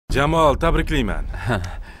Jamol, tabriklayman.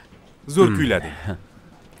 Zo'r kuylading.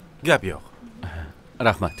 Gap yo'q.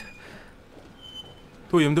 Rahmat.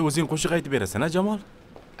 To'yimda o'zing qo'shiq aytib berasan, Jamol?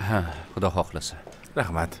 Ha, xudo xohlasa.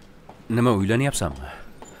 Rahmat. Nima uylanyapsanmi?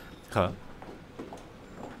 Ha.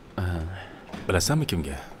 Bilasanmi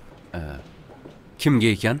kimga? Kimga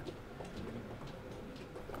ekan?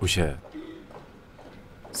 O'sha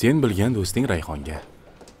sen bilgan do'sting Rayhonga.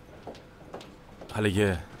 Haligi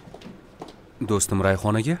Do'stim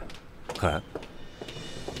Rayhonaga? Ha.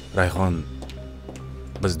 Rayhon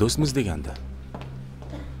biz do'stmiz degandi.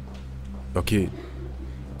 Yoki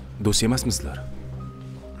do'st emasmizlar?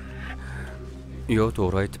 Yo'q,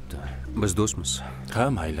 to'g'ri aytibdi. Biz do'stmiz. Ha,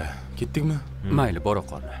 mayli. Ketdikmi? Mayli, bora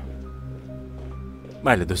qol.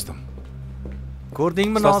 Mayli, do'stim.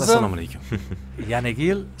 Ko'rdingmi, Nozim? Assalomu alaykum. Yangi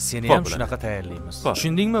yil seni ham shunaqa tayyorlaymiz.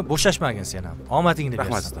 Tushundingmi? Bo'shashmagin sen ham. Omadingni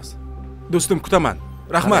bersin. Rahmat, ustoz. Do'stim, kutaman.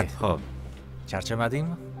 Rahmat. Xo'p.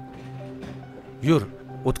 Charchamadingmi? Yur,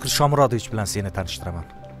 O'tkir Shomurodovich bilan seni tanishtiraman.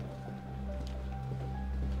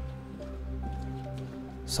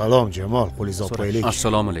 Salom Jamol, qo'lingizni olib qo'yaylik.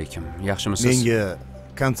 Assalomu alaykum. Yaxshimisiz? Menga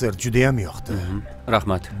konsert juda ham yoqdi.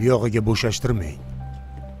 Rahmat. Bu yog'iga bo'shashtirmang.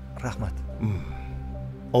 Rahmat.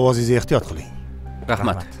 Ovozingizni ehtiyot qiling.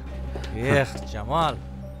 Rahmat. Jamol.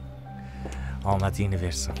 Omadingni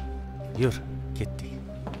bersin. Yur, ketdik.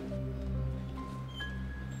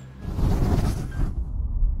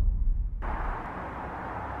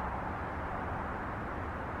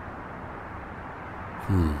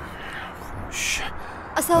 Xo'sh.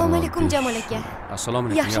 Assalomu alaykum Jamol aka. Assalomu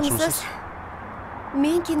alaykum. Yaxshimisiz?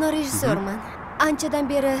 Men kino rejissyorman. Anchadan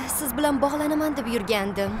beri siz bilan bog'lanaman deb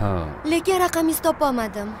yurgandim. Lekin raqamingizni topa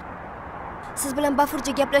olmadim. Siz bilan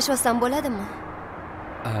bafurja gaplashsam bo'ladimi?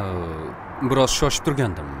 Biroz shoshib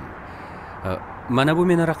turgandim. Mana bu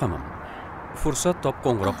meni raqamim. Fursat top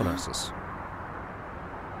qo'ng'iroq qilarsiz.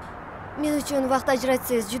 Men uchun vaqt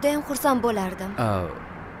ajratsangiz juda ham xursand bo'lardim.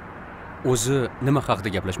 O'zi nima haqida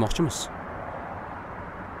gaplashmoqchimiz?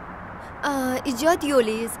 Ijod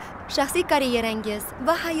yo'lingiz, shaxsiy karyerangiz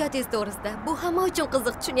va hayotingiz to'g'risida. Bu hamma uchun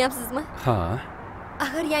qiziq, tushunyapsizmi? Ha.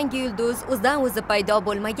 Axir yangi yulduz o'zidan o'zi paydo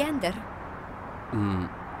bo'lmagandir.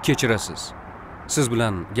 Kechirasiz. Siz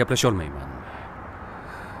bilan gaplasha olmayman.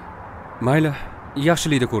 Mayli,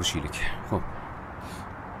 yaxshilikda ko'rishaylik. Xo'p.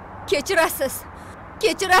 Kechirasiz.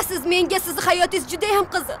 Kechirasiz, menga sizning hayotingiz juda ham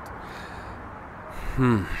qiziq.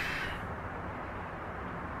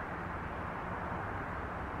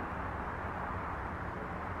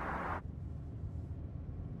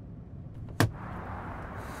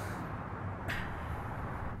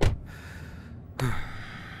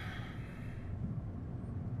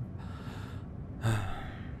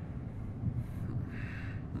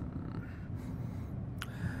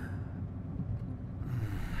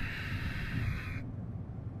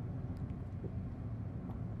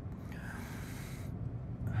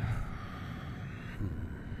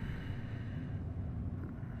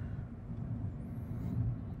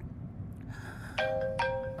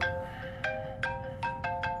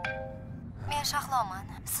 Shahloman,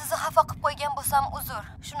 sizni xafa qilib qo'ygan bo'lsam uzr.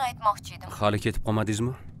 Shuni aytmoqchi edim. Hali ketib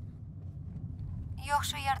qolmadingizmi? Yo'q,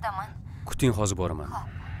 shu yerdaman. Kuting, hozir boraman.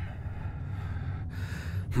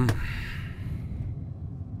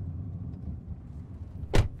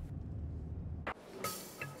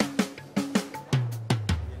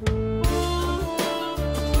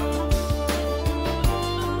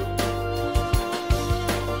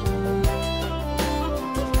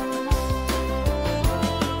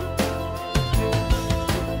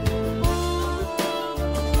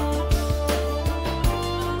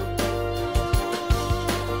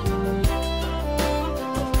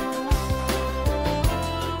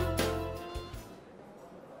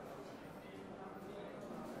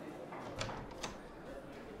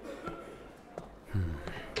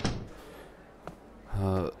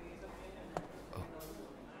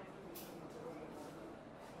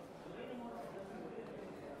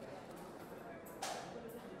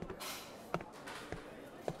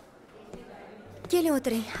 Keling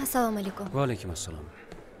o'tiring. Assalomu alaykum. Va alaykum assalom.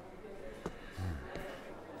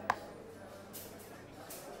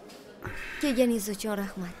 Kelganingiz uchun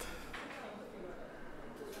rahmat.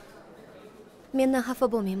 Mendan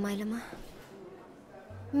xafa bo'lmang, maylimi?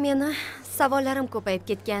 Meni savollarim ko'payib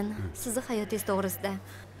ketgan sizning hayotingiz to'g'risida.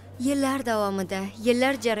 Yillar davomida,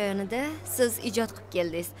 yillar jarayonida siz ijod qilib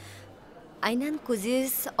keldingiz. Aynan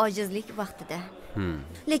ko'zingiz ojizlik vaqtida.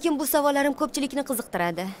 Lekin bu savollarim ko'pchilikni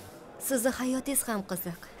qiziqtiradi. Sizning hayotingiz ham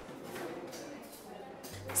qiziq.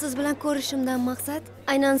 Siz bilan ko'rishimdan maqsad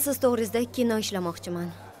aynan siz to'g'risida kino ishlamoqchiman.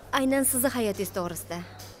 Aynan sizning hayotingiz to'g'risida.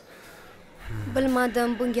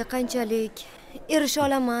 Bilmadim bunga qanchalik erisha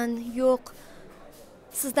olaman, yo'q.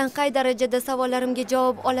 Sizdan qay darajada savollarimga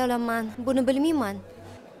javob ola olaman, buni bilmayman.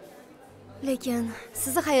 Lekin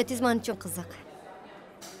sizning hayotingiz men uchun qiziq.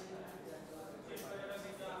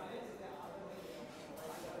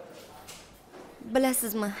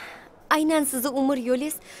 Bilasizmi? Aynan sizning umr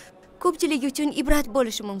yo'lingiz ko'pchilik uchun ibrat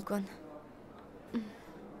bo'lishi mumkin.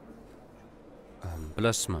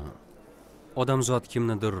 Bilasizmi? Odamzod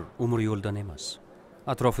kimnidir umr yo'ldan emas,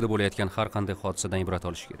 atrofida bo'layotgan har qanday hodisadan ibrat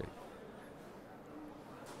olish kerak.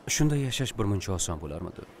 Shunda yashash birmuncha oson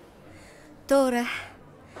bo'larmidi? To'g'ri.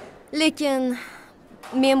 Lekin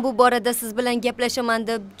men bu borada siz bilan gaplashaman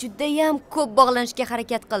deb juda ham ko'p bog'lanishga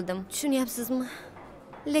harakat qildim. Tushunyapsizmi?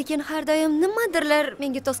 Lekin har doim nimadirlar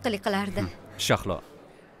menga to'sqinlik qilardi. Shahlo,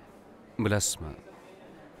 bilasizmi?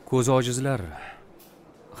 Ko'zi ojizlar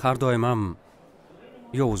har doim ham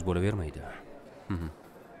yovuz bo'lavermaydi.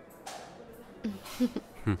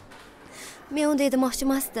 Men unday demoqchi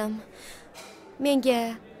emasdim. Menga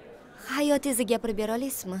hayotingizni gapirib bera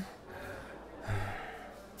olasizmi?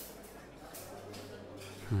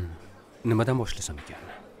 Nimadan boshlasam ekan?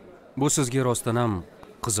 Bu sizga rostdan ham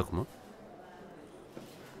qiziqmi?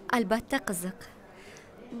 Albatta qiziq.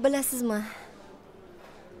 Bilasizmi?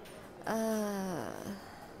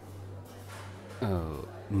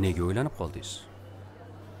 Nega o'ylanib qoldingiz?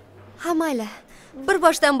 Ha, mayli. Bir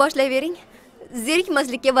boshdan boshlayvering.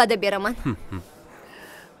 Zerikmaslikka va'da beraman.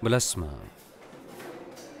 Bilasizmi?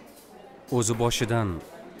 O'zi boshidan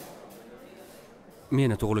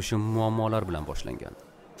meni tug'ilishim muammolar bilan boshlangan.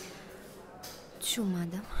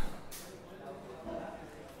 Tushunmadim.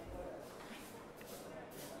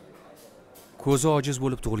 Ko'zi ojiz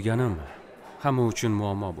bo'lib tug'ilganim hamma uchun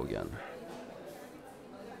muammo bo'lgan.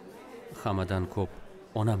 Hammadan ko'p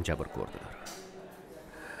onam jabr ko'rdilar.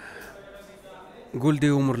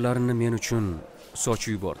 Guldek umrlarini men uchun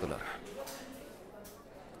sochib yubordilar.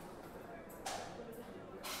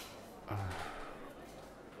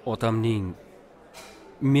 Otamning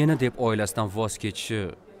meni deb oilasidan voz kechishi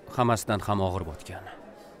hammasidan ham og'ir botgan.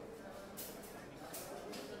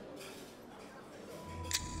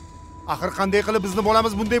 Axir qanday qilib bizni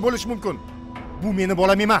bolamiz bunday bo'lishi mumkin? Bu meni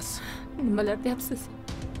bolam emas. Nimalar deyapsiz?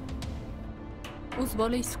 O'z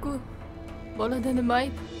bolangiz-ku. Bolada nima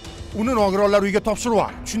ayb? Uni nogironlar uyiga topshirib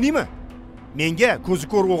yubor. Tushundingmi? Menga ko'zi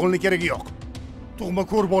ko'r o'g'ilni keragi yo'q. Tug'ma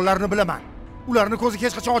ko'r bolalarni bilaman. Ularning ko'zi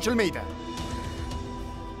hech qachon ochilmaydi.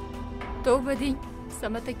 Tavba deng,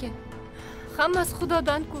 Samat aka. Hammasi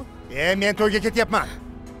Xudodan-ku. Men to'yga ketyapman.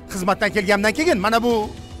 Xizmatdan kelganimdan keyin mana bu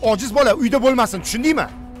ojiz bola uyda bo'lmasin, tushundingmi?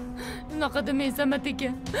 Unaqa demang Samat aka.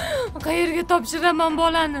 Qayerga topshiraman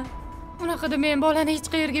bolani? Unaqada men bolani hech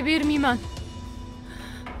qayerga bermayman.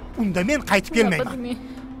 Unda men qaytib kelmayman.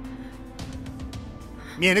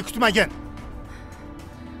 Meni kutmagin.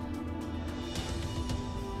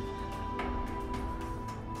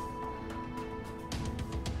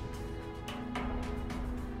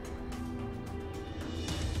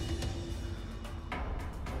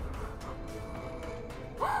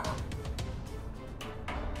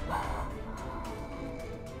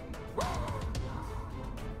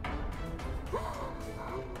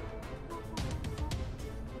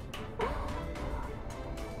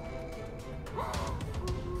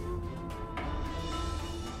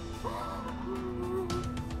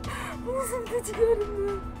 O'zimni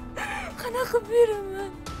jigarimni qanaqa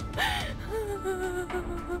beraman?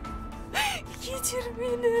 Kechir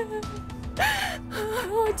meni.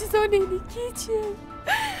 Ojizonangni kechir.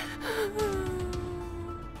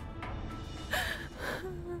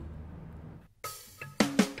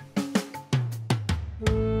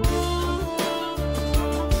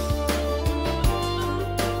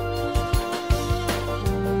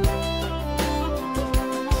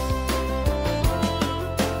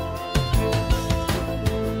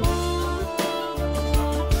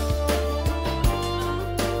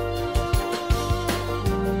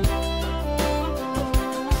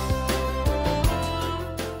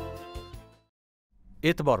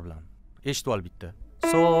 E'tibor bilan eshitib ol bitta.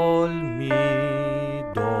 Sol mi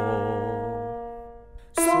do.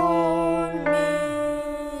 Sol mi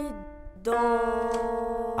do.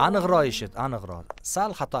 Aniqroq eshit, aniqroq.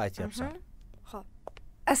 Sal xato aytyapsan. Xo'p.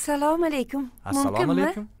 Assalomu alaykum. Assalomu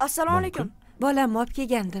alaykum. Assalomu alaykum. Bolamni olib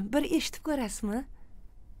kelgandim. Bir eshitib ko'rasizmi?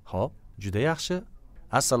 Xo'p, juda yaxshi.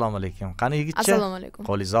 Assalomu alaykum. Qani yigitcha? Assalomu alaykum.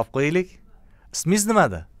 Qo'lingizni olib qo'yaylik. Ismingiz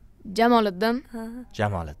nimada? Jamoliddin.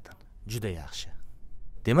 Jamoliddin. Juda yaxshi.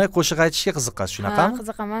 Demak, qo'shiq aytishga qiziqasiz, shunaqami? Ha,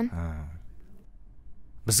 qiziqaman.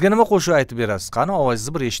 Bizga nima qo'shiq aytib berasiz? Qani,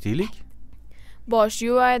 ovozingizni bir eshitaylik. Bosh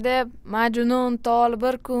yuvay deb Majnun tol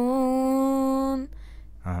bir kun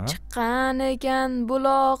Chiqqan ekan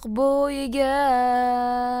buloq bo'yiga.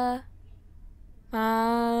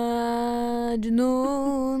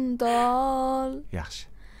 Majnun tol. Yaxshi.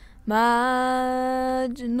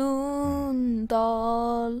 Majnun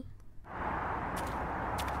tol.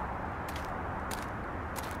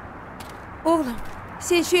 O'g'lim,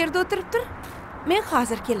 sen shu yerda o'tirib tur. Men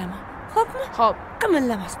hozir kelaman. Xo'pmi? Xo'p.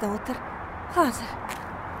 Qimirlamasdan o'tir. Hozir.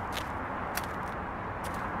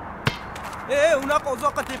 Unaqa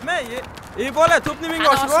uzoqqa tepma. Bola, to'pni menga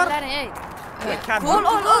oshirib yubor.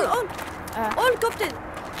 Ol. Ol to'pni.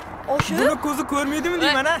 Oshir. Buni ko'zi ko'rmaydimi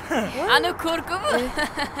deyman, ha? Ana ko'rkimi?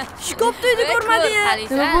 Shu to'pni ko'rmadi-ya.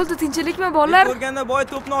 Nima bo'ldi, tinchlikmi bolalar? Ko'rganda boy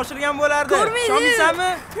to'pni oshirgan bo'lardi.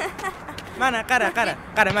 Ishonmaysanmi? Mana, qara, mana.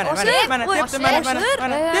 Tepdi, mana.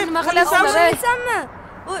 Nima qilyapsanmi?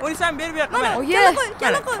 O'ysan, ber bu yoqqa, mana. Oyi,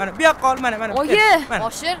 Mana, bu yoqqa ol, mana. Oyi,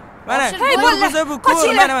 oshir. Mana, ko'rg'uza bu, ko'r,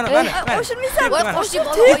 mana. Oshirmaysanmi?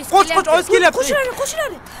 Qoch, oz kelyapti.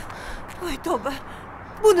 Qo'shiladi. Voy tavba.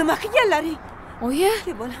 Bu nima qilganlaring? Oyi,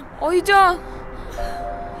 bolam. oyijon.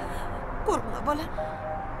 Qo'rqma bolam.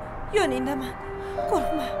 Yoningdaman.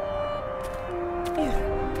 Qo'rqma. Yur.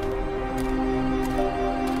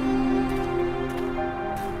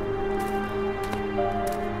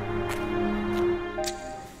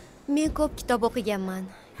 Men ko'p kitob o'qiganman.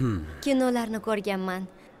 Kinolarni ko'rganman.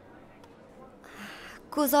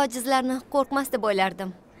 Ko'z ojizlarni qo'rqmas deb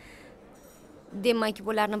o'ylardim. Demak,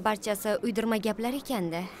 bularning barchasi uydirma gaplar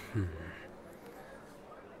ekan-da.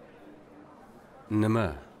 Nima?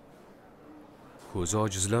 Ko'z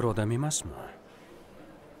ojizlar odam emasmi?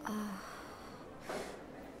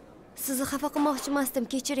 Sizni xafa qilmoqchi emasdim,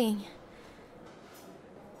 kechiring.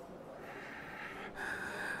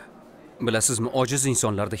 Bilasizmi, ojiz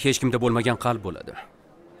insonlarda hech kimda bo'lmagan qalb bo'ladi.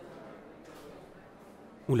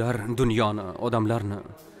 Ular dunyoni, odamlarni,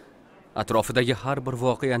 atrofidagi har bir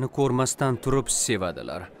voqeani ko'rmasdan turib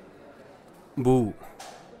sevadilar. Bu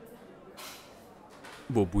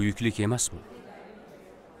buyuklik emasmi?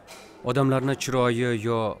 Odamlarning chiroyi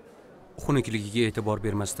yo xunukligiga e'tibor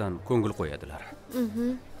bermasdan ko'ngil qo'yadilar.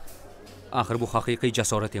 Axir bu haqiqiy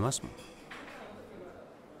jasorat emasmi?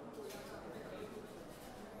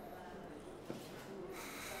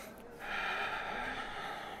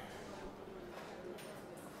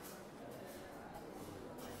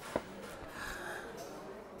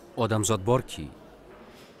 Odamzod borki,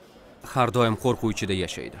 har doim qo'rquv ichida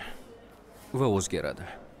yashaydi va o'zgaradi.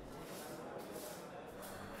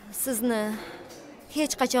 Sizni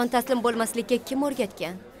hech qachon taslim bo'lmaslikka kim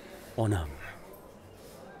o'rgatgan? Onam.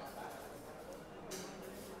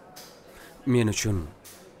 Men uchun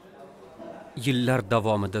yillar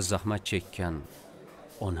davomida zahmat chekkan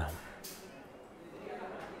onam.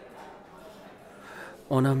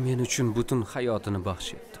 Onam men uchun butun hayotini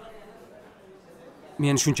baxsh etdi.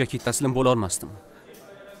 Men shunchaki taslim bo'la olmasdim.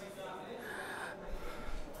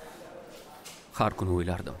 Har kuni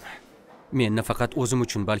o'ylardim. Men nafaqat o'zim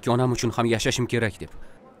uchun, balki onam uchun ham yashashim kerak deb.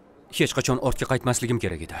 Hech qachon ortga qaytmasligim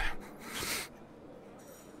kerak edi.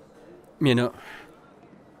 Meni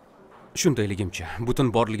shundayligimcha, butun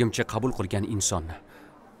borligimcha qabul qilgan insonni,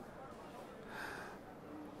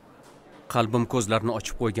 qalbim ko'zlarini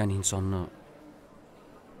ochib qo'ygan insonni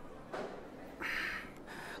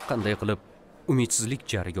qanday qilib umidsizlik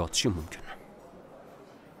jariga otishim mumkin?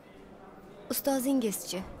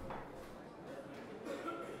 Ustozingizchi?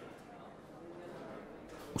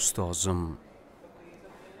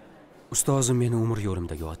 Ustozim meni umr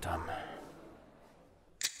yo'limdagi otam.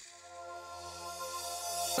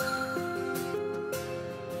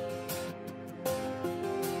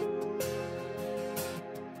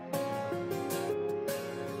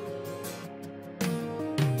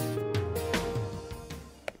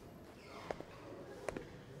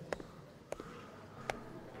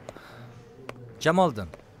 Jamoliddin,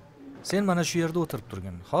 sen mana shu yerda o'tirib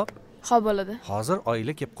turgin, xo'p? Xo'p bo'ladi. Hozir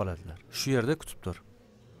oila kelib qoladilar. Shu yerda kutib tur.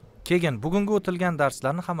 Keyin bugungi o'tilgan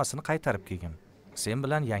darslarni hammasini qaytarib kelgin. Sen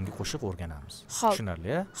bilan yangi qo'shiq o'rganamiz. Tushunarli,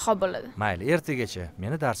 a? Xo'p bo'ladi. Mayli, ertagacha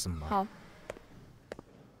meni darsim bor. Xo'p.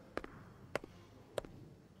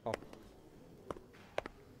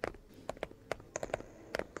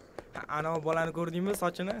 Ana bolani ko'rdingmi,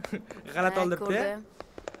 sochini g'alati oldiribdi.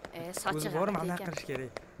 Sochi o'zi bormi, anaqa qilish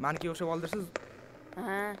kerak. Meniki o'xshab oldirsiz.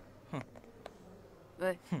 Ha.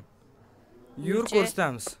 Voy. Yur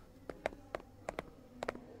ko'rsatamiz.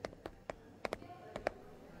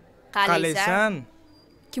 Qalaysan?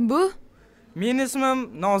 Kim bu? Mening ismim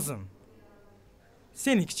Nozim.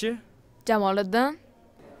 Senikichi? Jamoliddin.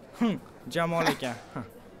 Jamol ekan.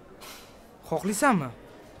 Xohlaysanmi?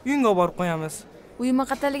 Uyingga borib qo'yamiz. Uyim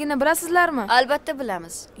qayerligini bilasizlarmi? Albatta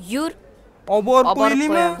bilamiz. Yur. Olib borib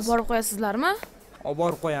qo'yaylikmi? Borib qo'yasizlarmi? Olib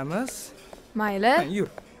borib qo'yamiz. Mayli. Yur.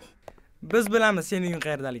 Biz bilamiz sening uying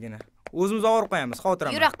qayerdaligini. O'zimiz olib borib qo'yamiz,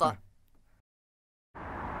 xotiramiz. Yura qol.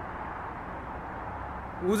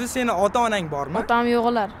 O'zi seni ota-onang bormi? Otam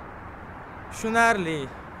yo'qlar. Tushunarli.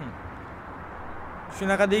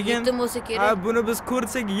 Shunaqa degin. Yetim bo'lsa kerak. Ha, buni biz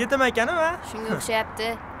ko'rsak yetim ekan-a? Shunga o'xshayapti.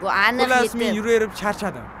 Bu aniq Xullas, men yetim. yuraverib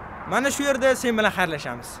charchadim. Mana shu yerda sen bilan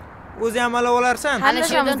xayrlashamiz. O'zi ham olib olarsan.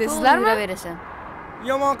 Xayrlashamiz deysizlarmi? Yuraverasan.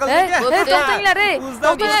 Yomon qilding-a? To'xtinglar, ey.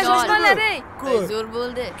 To'xtinglar, shoshmanglar, ey. Zo'r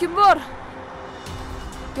bo'ldi. Kim bor?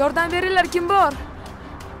 Yordam beringlar, kim bor?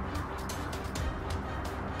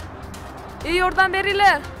 Ey, yordam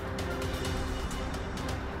beringlar.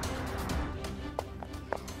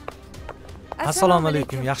 Assalomu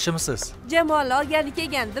alaykum, yaxshimisiz? Jamolni olgani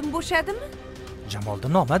kelgandim, bo'shadimi?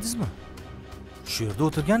 Jamoldan olmadingizmi? Shu yerda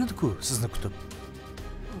o'tirgan edi-ku, sizni kutib.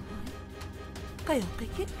 Qayoqqa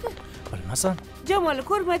ketdi? Bilmasam. Jamolni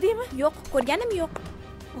ko'rmadingmi? Yo'q, ko'rganim yo'q.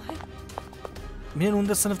 Men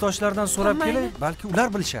unda sinfdoshlardan so'rab Mayli. kelay, balki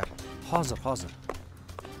ular bilishar. Hozir.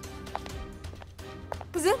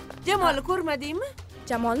 Qizim, Jamolni ko'rmadingmi?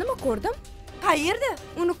 Jamolnimi ko'rdim? Qayerda?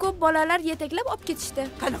 Uni ko'p bolalar yetaklab olib ketishdi.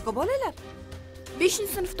 Qanaqa bolalar?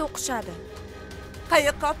 5-sinfda o'qishadi.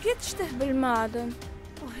 Qayoqqa olib ketishdi? Bilmadim.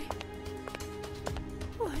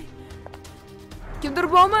 Voy. Kimdir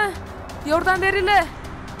bormi? Yordam beringlar.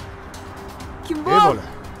 Kim Ey bor? bola,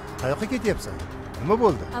 qayoqqa ketyapsan? Nima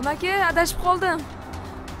bo'ldi? Amaki, adashib qoldim.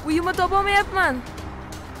 Uyimni topolmayapman.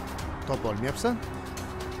 Topolmayapsan?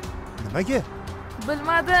 Nimaga?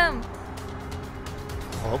 Bilmadim.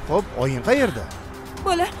 Xo'p, oying qayerda?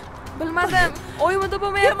 Bola, Bilmadim. Oyimni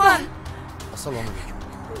topolmayapman. Assalomu alaykum.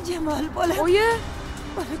 Jamol bola. Oyi,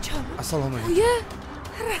 Bolajon, Assalomu alaykum. oyi.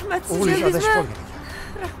 rahmat sizga. O'g'lingiz adashib qolgan ekan.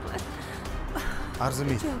 Rahmat.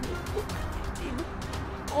 Arzimaydi.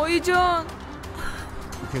 Oyijon.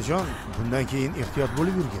 Ukajon, bundan keyin ehtiyot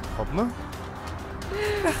bo'lib yurgin, xo'pmi?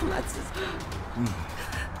 Rahmat sizga.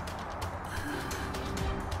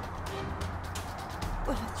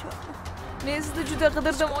 Bolajon, Men sizni juda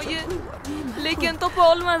qidirdim, oyi. Lekin topa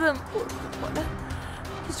olmadim. bola.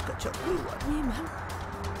 Hech qachon qo'yvormayman.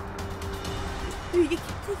 Uyga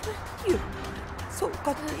ketdikmi? Yur.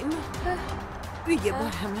 Sovqotdingmi? Uyga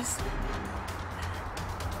boramiz.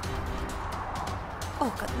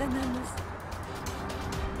 Ovqatlanamiz.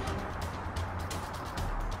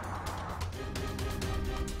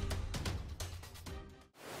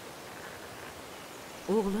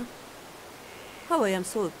 O'g'lim, havo ham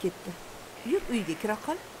sovib ketdi. Yur, uyga kira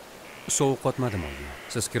qol. Sovuq qotmadim oyi.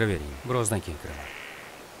 Siz kiravering. Birozdan keyin kiraman.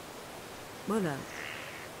 Bolam,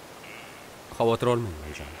 Xavotir olmang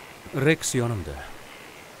oyijon. Rex yonimda.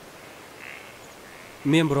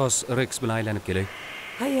 Men biroz Rex bilan aylanib kelay.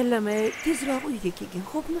 hayallamay tezroq uyga kelgin,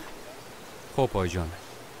 xo'pmi? Xo'p oyijon.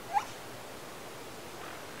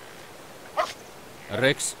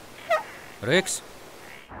 Rex. Rex.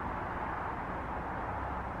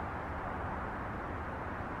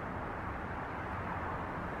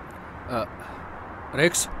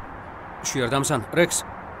 Shu yerdamisan? Rex.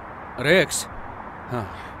 Ha.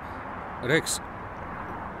 Rex.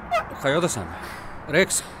 Qayoqdasan?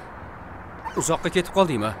 Rex. Uzoqqa ketib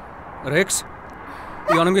qoldingmi? Rex.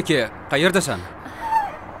 Yonimga kel. Qayerdasan?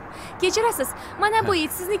 Kechirasiz. Mana bu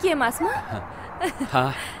it sizniki emasmi?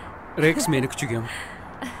 Ha. Rex meni kuchugim.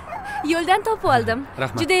 Yo'ldan topib oldim.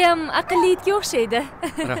 Rahmat. Juda ham aqlli itga o'xshaydi.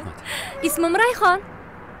 Rahmat. Ismim Rayhon.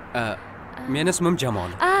 Meni ismim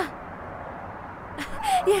Jamol.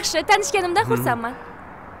 Yaxshi, tanishganimdan xursandman.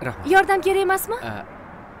 Rahmat. Yordam kerak emasmi?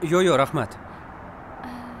 Yo'q, rahmat.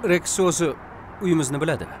 Rex o'zi uyimizni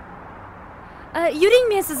biladi. Yuring,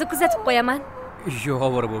 men sizni kuzatib qo'yaman. Yo'q,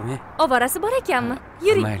 ovora bo'lmang. Ovorasi bor ekanmi?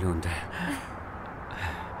 Yuring. Mayli unda.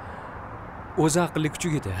 O'zi aqlli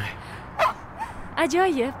kuchuk edi.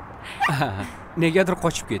 Ajoyib. Negadir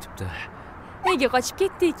qochib ketibdi. Nega qochib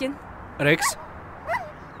ketdi ekan? Rex,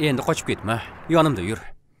 endi qochib ketma. Yonimda yur.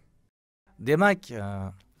 Demak,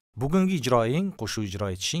 bugungi ijroing, qo'shiq ijro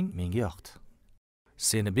etishing menga yoqdi.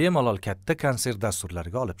 Seni bemalol katta konsert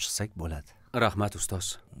dasturlariga olib chiqsak bo'ladi. Rahmat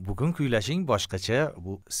ustoz. Bugun kuylashing boshqacha,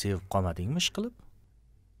 bu sevib qolmadingmi ish qilib?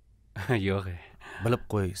 Yo'q. Bilib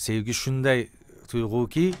qo'y, sevgi shunday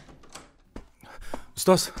tuyg'uki.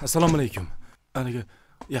 Ustoz, assalomu alaykum. Aniga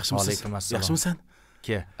yaxshimisiz? Alaykum assalom. Yaxshimisan?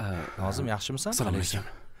 Ke, Nozim yaxshimisan? Assalomu alaykum.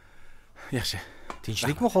 Yaxshi.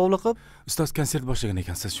 Tinchlikmi hovliqib? Ustoz konsert boshlagan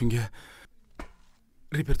ekansiz, shunga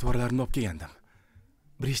repertuarlarimni olib kelgandim.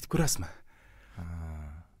 Bir eshitib ko'rasizmi?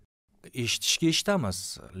 Eshitishga eshitamiz,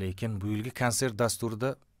 lekin bu yilgi konsert dasturida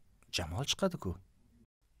Jamol chiqadi-ku.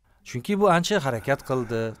 Chunki bu ancha harakat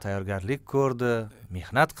qildi, tayyorgarlik ko'rdi,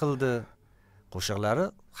 mehnat qildi. Qo'shiqlari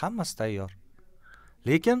hammasi tayyor.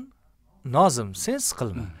 Lekin Nozim, sen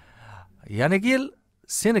siqilma. Yanagi yil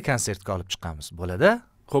seni konsertga olib chiqamiz, bo'ladi?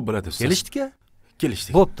 Xo'p, bo'ladi ustoz. Kelishdikmi?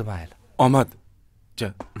 Kelishdik. Bo'pti, mayli. Omad.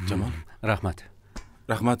 Jamol. Rahmat.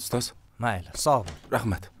 Rahmat ustoz. Mayli, sog' bo'l.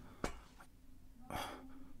 Rahmat.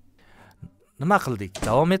 Nima qildik?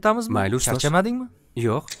 Davom etamizmi? Mayli ustoz. Charchamadingmi?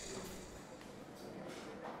 Yo'q.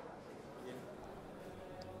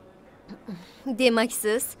 Demak,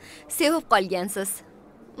 siz sevib qolgansiz.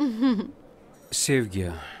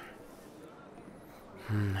 Sevgi.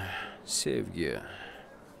 Sevgi.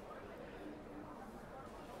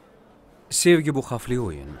 Sevgi bu xavfli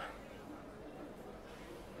o'yin.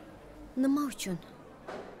 Nima uchun?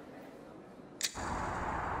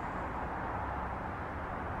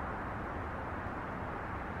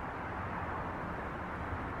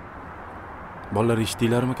 Bolalar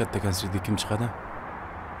eshitdinglarmi, katta konsertga kim chiqadi?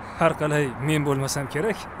 Har qalay men bo'lmasam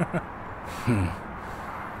kerak.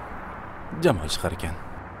 Jamol chiqar ekan.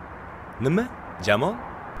 Nima? Jamol?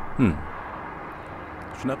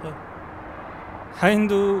 Shunaqa.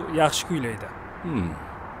 Endi yaxshi kuylaydi.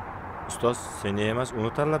 Ustoz, seni emas,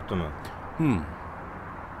 uni tanlabdimi?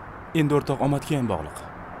 Endi o'rtoq omadga ham bog'liq.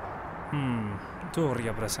 To'g'ri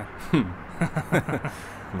gapirasan.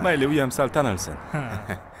 Mayli, u ham sal tanilsin.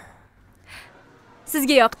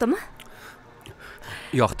 Sizga yoqdimi?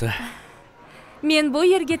 Yoqdi. Men bu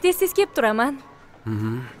yerga tez-tez kelib turaman.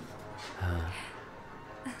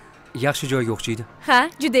 Yaxshi joyga o'xshaydi. Ha,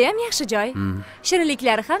 juda ham yaxshi joy.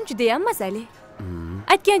 Shirinliklari ham juda ham mazali.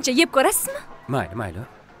 Aytgancha yeb ko'rasizmi? Mayli, mayli.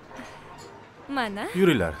 Mana.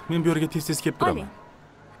 Yuringlar, men bu yerga tez-tez kelib turaman.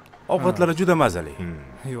 Ovqatlari juda mazali.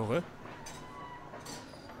 Yo'q.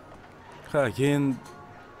 Ha, keyin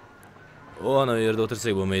ana u yerda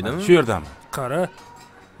o'tirsak bo'lmaydimi? Shu yerdami? Qara,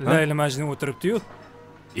 Layli Majnun o'tiribdi-yu.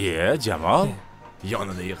 Jamol.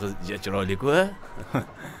 Yonidagi qiz chiroyli-ku.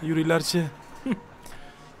 Yuringlarchi.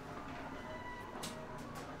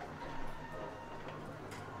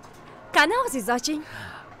 Qani og'zingiz oching.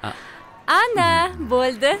 Ana,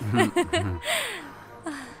 bo'ldi.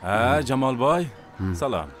 Jamolboy.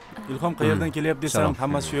 Salom. Ilhom qayerdan kelyapti desam,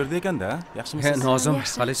 hammasi shu yerda ekanda, yaxshimisiz? Nozim,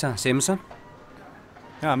 qalaysan? Senmisan?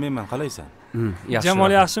 Ha, menman, qalaysan? Yaxshi.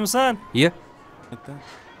 Jamol, yaxshimisan? Ye.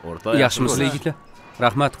 O'rtoq, Yaxshimisizlar yigitlar?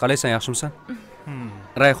 Rahmat, qalaysan? Yaxshimisan?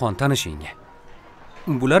 Rayhon, tanishing.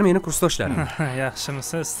 Bular meni kursdoshlarim.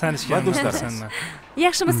 Yaxshimisiz? Tanishganimizsanmi?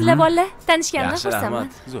 Yaxshimisizlar bolalar? Tanishganimdan xursandman.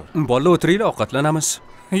 Zo'r. Bolalar o'tiringlar, ovqatlanamiz.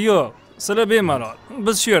 Yo'q, sizlar bemalol.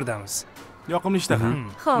 Biz shu yerdamiz. Yoqimli ishtaha.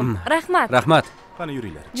 Xo'p, rahmat. Rahmat. Qani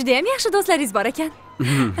yuringlar. Juda ham yaxshi do'stlaringiz bor ekan.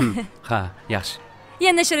 Ha, yaxshi.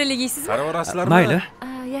 Yana shirinlik yeysizmi? Qaraverasizlarmi? Mayli.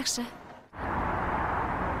 Yaxshi.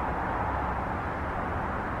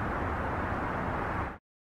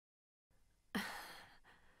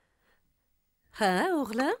 Ha,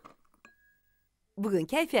 o'g'lim. Bugun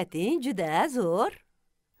kayfiyating juda zo'r.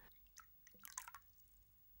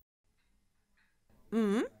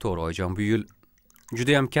 To'g'ri, oyijon, bu yil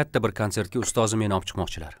juda ham katta bir konsertga ustozim meni olib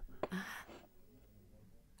chiqmoqchilar.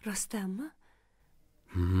 Rostdanmi?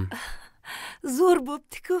 Zo'r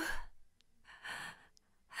bo'pti-ku.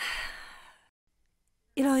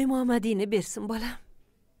 Ilohim omadingni bersin, bolam.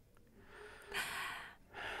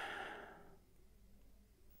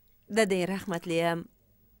 Dadang rahmatli ham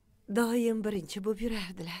doim birinchi bo'lib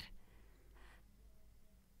yurardilar.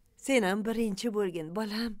 Sen ham birinchi bo'lgin,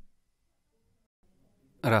 bolam.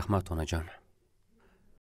 Rahmat, onajon.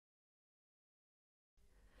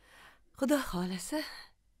 Xudo xolasa,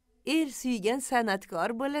 el suygan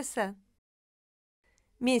san'atkor bo'lasan.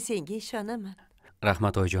 Men senga ishonaman.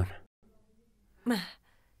 Rahmat, oyijon. Ma.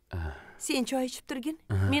 Sen choy ichib turgin,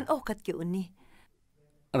 men ovqatga unnay.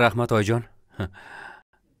 Rahmat, oyijon.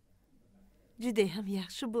 Juda ham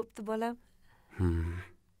yaxshi bo'pti, bolam.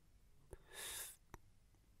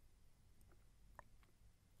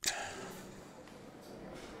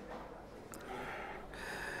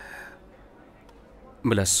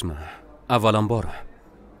 Bilasizmi, avvalambor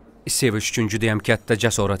sevish uchun juda ham katta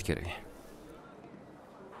jasorat kerak.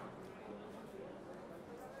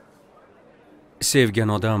 Sevgan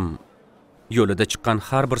odam yo'lida chiqqan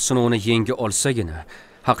har bir sinovni yenga olsagina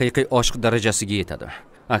haqiqiy oshq darajasiga yetadi.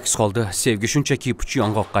 Aks holda sevgi shunchaki puch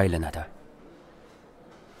yong'oqqa aylanadi.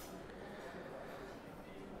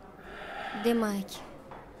 Demak,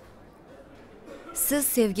 siz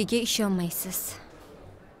sevgiga ishonmaysiz.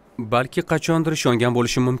 Balki qachondir ishongan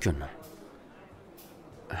bo'lishim mumkin.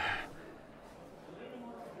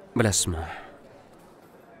 Bilasizmi?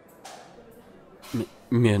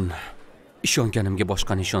 Men ishonganimga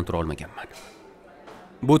boshqani ishontira olmaganman.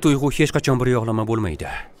 Bu tuyg'u hech qachon bir yo'qlama bo'lmaydi.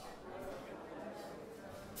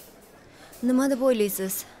 Nima deb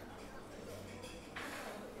o'ylaysiz?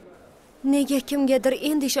 Nega kimgadir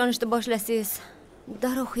endi ishonishni boshlasangiz,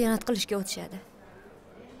 darrov xiyonat qilishga o'tishadi.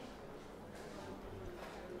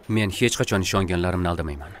 Men hech qachon ishonganlarimni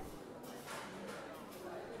aldamayman.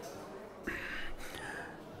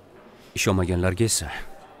 Ishonmaganlarga esa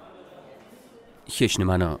hech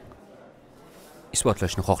nimani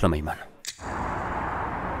isbotlashni xohlamayman.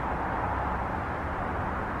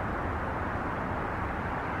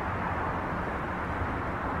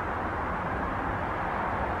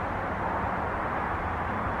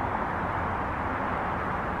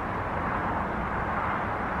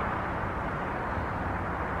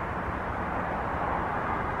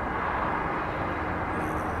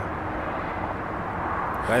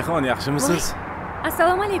 Rayhon, yaxshimisiz?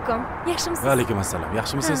 Assalomu alaykum. Yaxshimisiz? Va alaykum assalom.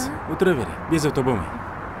 Yaxshimisiz? O'tiravering. Bezovta bo'lmang.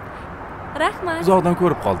 Rahmat. Uzoqdan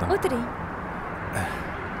ko'rib qoldim. O'tiring.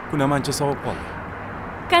 Kun ancha sovib qoldi.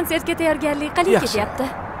 Konsertga tayyorgarlik qalay ketyapti?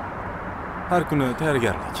 Har kuni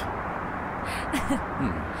tayyorgarlik.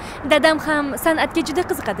 Dadam ham san'atga juda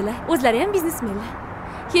qiziqadilar. O'zlari ham biznesmenlar.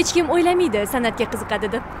 Hech kim o'ylamaydi san'atga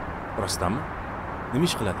qiziqadi deb. Rostdanmi? Nima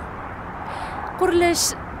ish qiladi? Qurilish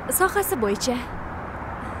sohasi bo'yicha.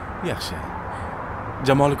 Yaxshi.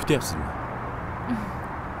 Jamolni kutyapsizmi?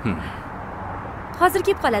 Hozir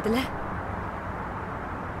kelib qoladilar.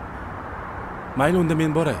 Mayli, unda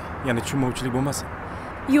men boray. Yana tushunmovchilik bo'lmasin.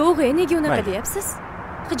 Yo'q, nega unaqa deyapsiz?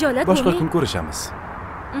 Xijolat bo'lmang. Boshqa kun ko'rishamiz.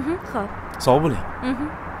 Xo'p. Sog' bo'ling.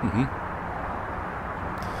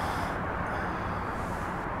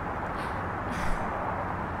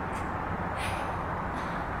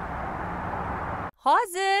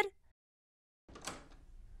 Hozir.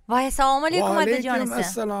 Voy, assalomu alaykum otajonisi.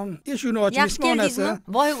 Assalom. Eshikni oching, onasi.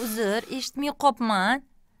 Voy, uzr, eshitmay qopman.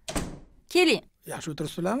 Keling. Yaxshi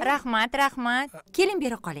o'tiribsizlarmi? Rahmat, rahmat. Keling,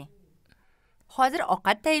 bera qoling. Hozir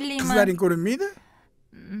ovqat tayyorlayman. Qizlaring ko'rinmaydi?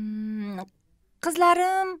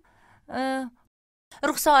 Qizlarim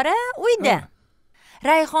Ruxsora uyda.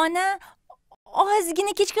 Rayhona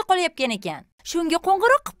ozgina kechga qolayotgan ekan. Shunga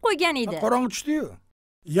qo'ng'iroq qilib qo'ygan edi. Qorong'i tushdi-yu.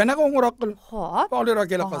 Yana qo'ng'iroq qil. Xo'p. Oliroq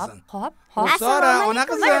kela qolsin. Xo'p. Ruxsora, ona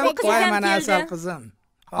qizim. Voy, mana asal qizim.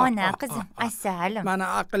 Ona qizim, assalam. Mana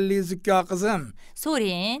aqlli zukko qizim.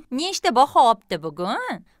 So'ring, nechta baho olibdi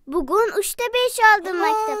bugun? Bugun 3/5 oldim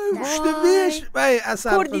maktabda. 3/5. Voy,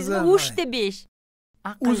 asal qizim. Ko'rdingizmi? 3/5.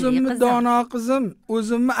 O'zimni dono qizim,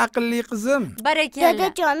 o'zimni aqlli qizim. Barakalla.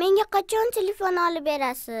 Dadajon, menga qachon telefon olib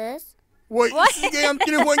berasiz? Voy, sizga ham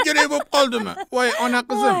telefon kerak bo'lib qoldimi? Voy, ona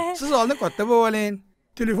qizim, siz oldin katta bo'lib oling.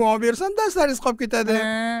 Telefon olib bersam, darslaringiz qolib ketadi.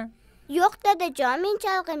 Yo'q, dadajon, men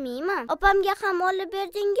chalg'imayman. Opamga ham olib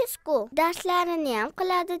berdingiz-ku. Darslarini ham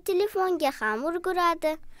qiladi, telefonga ham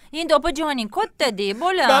urguradi. Endi opajoning katta-da,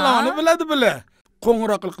 bola. Baloni biladi bila.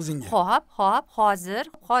 Qo'ng'iroq qil qizingga. Xo'p,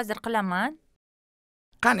 hozir qilaman.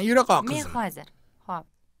 Qani, yura qol qizim. Men hozir. Xo'p.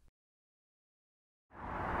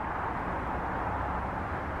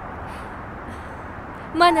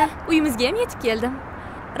 Mana, uyimizga ham yetib keldim.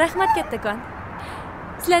 Rahmat kattakon.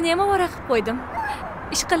 Sizlarni ham ovora qilib qo'ydim.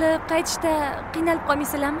 Ish qilib qaytishda qiynalib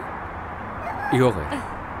qolmaysizlarmi? Yo'q.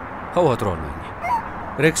 Xavotir olmang.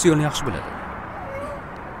 Rex yo'lni yaxshi biladi.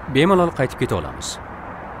 Bemalol qaytib keta olamiz.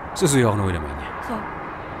 Siz u yoqni o'ylamang. Xo'p.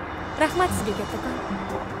 Rahmat sizga kattakon.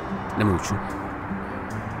 Nima uchun?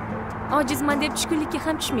 Ojizman deb tushkunlikka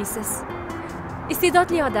ham tushmaysiz.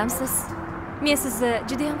 Iste'dodli odamsiz. Men sizni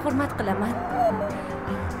juda ham hurmat qilaman.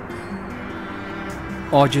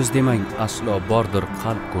 Ojiz demang, aslo bordir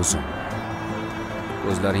qalb ko'zim.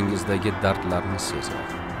 Ko'zlaringizdagi dardlarni sezar.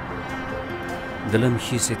 Dilim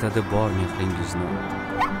his etadi bor mehringizni.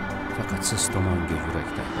 Faqat siz tomonga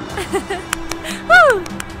yurakdan.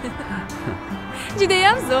 Juda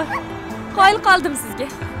ham zo'r. Qoyil qoldim sizga.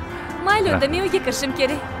 Mayli, unda men uyga kirishim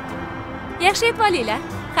kerak. Yaxshi yetib olinglar.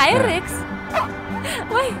 Xayr, Rex.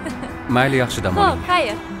 Voy. Mayli, yaxshi dam oling. Xo'p,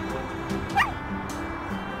 xayr.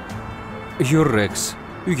 Yur, Rex.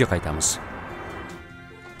 Uyga qaytamiz.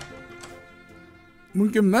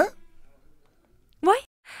 Mumkinmi? Voy.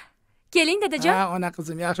 Keling, dadajon. Ha, ona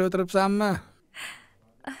qizim, yaxshi o'tiribsanmi?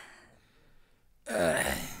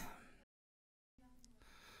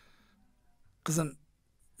 Qizim,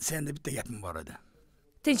 senda bitta gapim bor edi.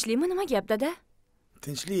 Tinchlikmi, nima gap, dada?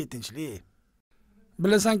 Tinchlik.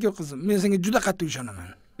 Bilasan-ku qizim, men senga juda qattiq ishonaman.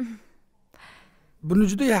 Buni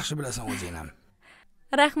juda yaxshi bilasan o'zing ham.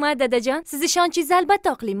 Rahmat, dadajon. Siz ishonchingizni albatta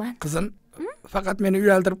oqlayman. Qizim, faqat meni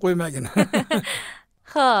uyaltirib qo'ymagin.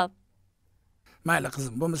 Xo'p. Mayli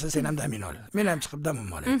qizim, bo'lmasa sen ham damin ol. Men ham chiqib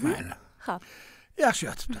damimni olay. Mayli. Xo'p. Yaxshi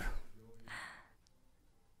yotib tur.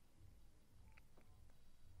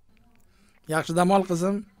 Yaxshi dam ol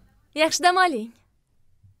qizim. Yaxshi dam oling.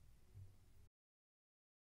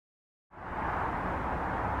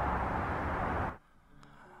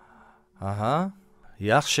 Aha,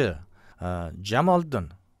 yaxshi. Jamoliddin.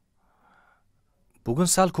 Bugun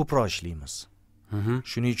sal ko'proq ishlaymiz.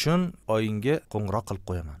 Shuning uchun oyingga qo'ng'iroq qilib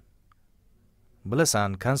qo'yaman. Bilasan,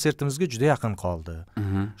 konsertimizga juda yaqin qoldi.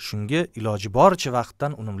 Shunga iloji boricha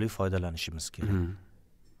vaqtdan unumli foydalanishimiz kerak.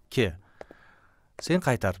 Ke, sen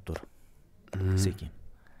qaytarib tur. Sekin.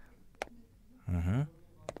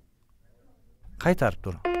 Qaytarib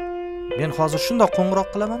tur. Men hozir shundoq qo'ng'iroq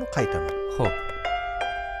qilaman va qaytaman. Xo'p.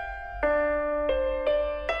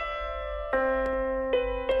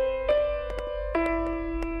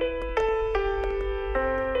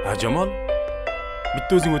 Jamol,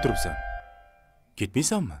 bitta o'zing o'tiribsan.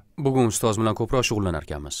 Ketmaysanmi? Bugun ustoz bilan ko'proq shug'ullanar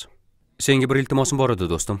ekanmiz. Senga bir iltimosim bor edi,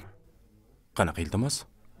 do'stim. Qanaqa iltimos?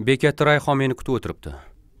 Bekatda Rayhon meni kutib o'tiribdi.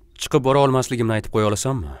 Chiqib bora olmasligimni aytib qo'ya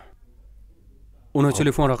olasanmi? Uni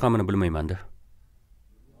telefon raqamini bilmayman-da.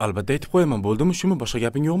 Albatta aytib qo'yaman, bo'ldimi shumi? Boshqa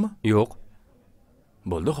gaping yo'qmi? Yo'q.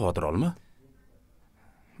 Bo'ldi, xavotir olma.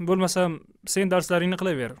 Bo'lmasam, sen darslaringni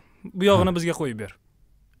qilaver. Bu yog'ini bizga qo'yib ber.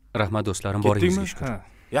 Rahmat do'stlarim, boringizga shukr.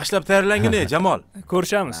 Yaxshilab tayyorlangin, Jamol.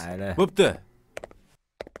 Ko'rishamiz. Bo'pti.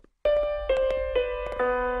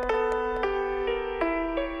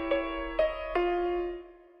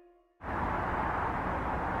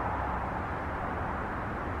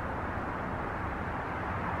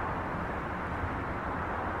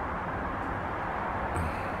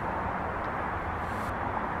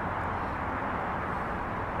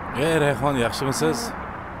 Rayhon, yaxshimisiz?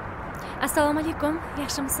 Assalomu alaykum,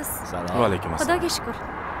 yaxshimisiz? Salom. Va alaykum assalom. Xudoga shukr.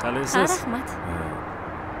 Qalaysiz? Rahmat.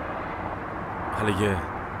 Haligi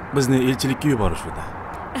bizni elchilikka yuborishdi.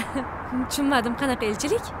 Tushunmadim, qanaqa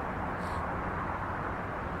elchilik?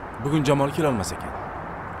 Bugun Jamol kela olmas ekan.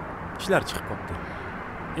 Ishlar chiqib qopti.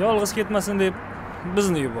 Yolg'iz ketmasin deb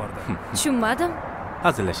bizni yubordi. Tushunmadim.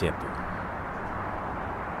 Hazillashyapti.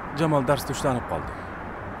 Jamol darsda ushlanib qoldi.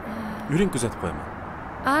 Yuring, kuzatib qo'yaman.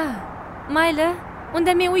 Mayli.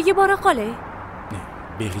 Unda men uyga bora qolay.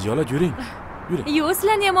 Behijolat yuring. Yuring. Yo'q,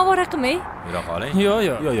 sizlarni ham ovora qilmay. Yura qoling.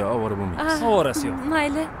 Yo'q, ovora bo'lmaysiz. Ovorasi yo'q.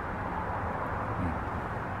 Mayli.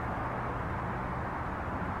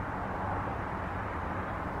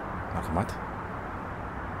 Marhamat.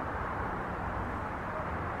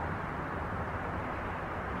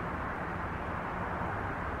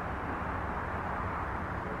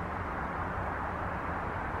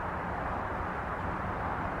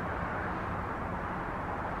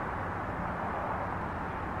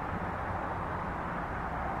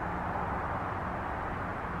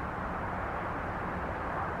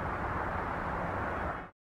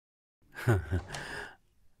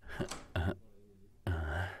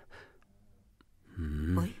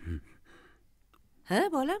 Voy. Ha,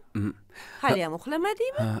 bolam? Hali ham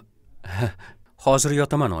uxlamadingmi? Hozir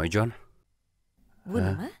yotaman, oyijon. Bu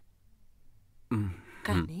nima?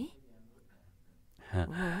 Qani?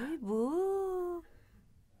 Voy, bu.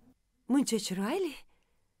 Muncha chiroyli.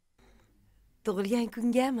 Tug'ilgan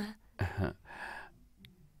kungami?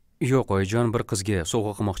 Yo'q, oyijon, bir qizga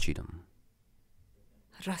sovg'a qilmoqchi edim.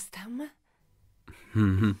 Rostdanmi?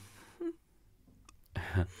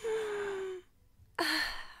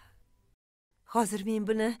 Hozir men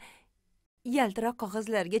buni yaltiroq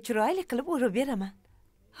qog'ozlarga chiroyli qilib o'rib beraman.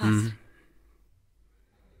 Hozir.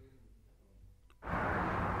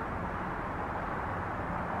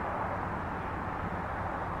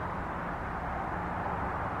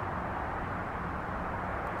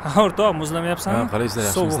 O'rtoq, muzlamayapsanmi? Qaraysizlar,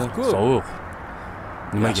 yaxshimisiz? Sovuq.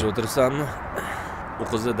 Nimaga yaxshi o'tiribsanmi? U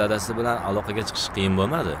qizni dadasi bilan aloqaga chiqish qiyin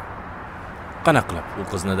bo'lmadi? Qanaqa qilib? U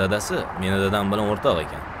qizni dadasi meni dadam bilan o'rtoq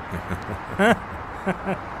ekan.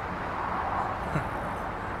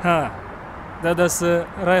 Ha. Dadasi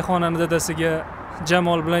Rayhonani dadasiga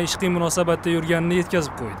Jamol bilan ishqiy munosabatda yurganini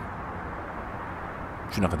yetkazib qo'ydi.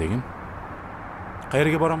 Shunaqa degin.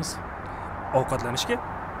 Qayerga boramiz? Ovqatlanishga.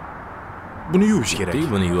 Buni yuvish kerak.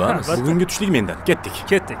 Buni yuvamiz. Bugungi tushlik mendan.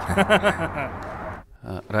 Ketdik.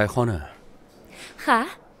 Rayhona. Ha?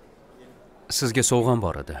 Sizga sovg'am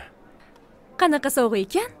bor edi. Qanaqa sovg'a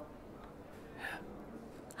ekan?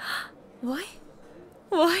 Voy.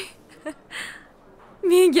 Voy.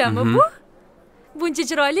 Mengami bu? Buncha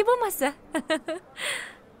chiroyli bo'lmasa.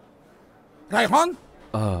 Rayhon?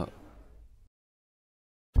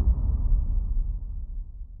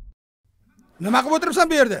 Nima qilib o'tiribsan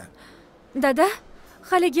bu yerda? Dada,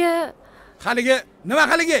 haligi nima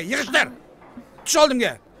haligi? Yig'ishtir. Tush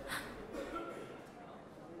oldimga.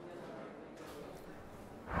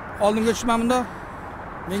 Oldimga tushma bunda.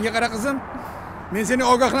 Menga qara qizim. Men seni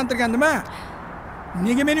ogohlantirgandim-a?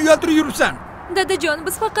 Nega meni uyaltirib yuribsan? Dadajon,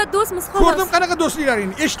 biz faqat do'stmiz, xolos. Ko'rdim qanaqa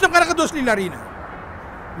do'stliklaringni, eshitdim qanaqa do'stliklaringni.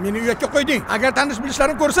 Meni uyatga qo'yding. Agar tanish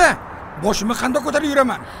bilishlarim ko'rsa, Boshimni qandoq ko'tarib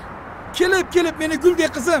yuraman? Kelib meni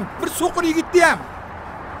guldek qizim, bir so'qir yigitni ham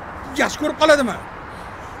yaxshi ko'rib qoladimi?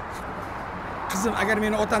 Qizim, agar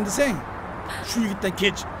meni otam desang, shu yigitdan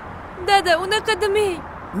kech. Dada, unaqa demang.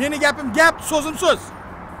 Meni gapim gap, so'zim so'z.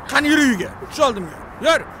 Qani yur uyga. Shu oldimga.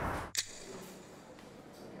 Yur.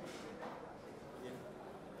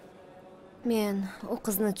 Men u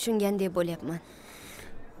qizni tushungandek bo'lyapman.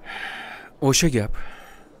 O'sha gap.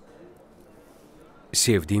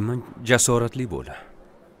 Sevdingmi, jasoratli bo'l.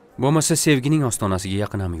 Bo'lmasa sevgining ostonasiga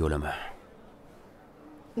yaqin ham yo'lama.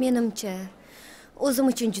 Menimcha, o'zim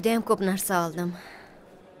uchun juda ham ko'p narsa oldim.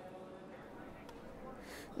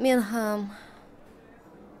 Men ham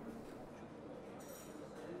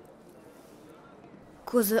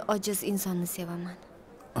ko'zi ojiz insonni sevaman.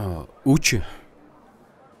 Uchi?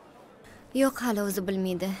 Yo'q, hali o'zi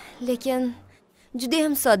bilmaydi, lekin juda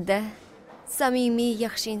ham sodda, samimiy,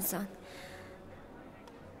 yaxshi inson.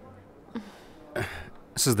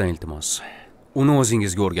 Sizdan iltimos, uni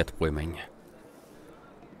o'zingizga o'rgatib qo'ymang.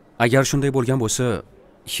 Agar shunday bo'lgan bo'lsa,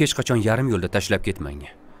 hech qachon yarim yo'lda tashlab ketmang.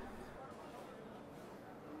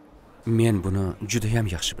 Men buni juda ham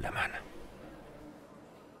yaxshi bilaman.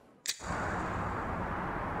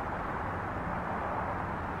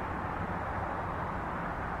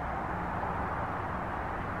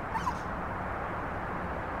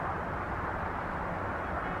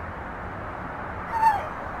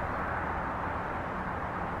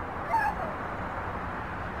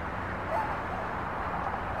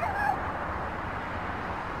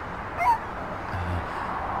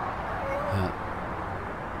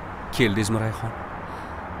 Keldingizmi Rayhon?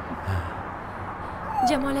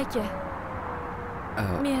 Jamol aka.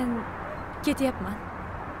 Men ketyapman.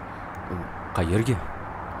 Qayerga?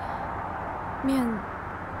 Men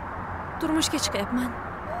turmushga chiqyapman.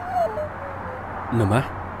 Nima?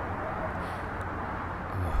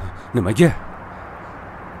 Nimaga?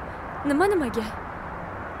 Nimaga?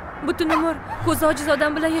 Butun umr ko'zi ojiz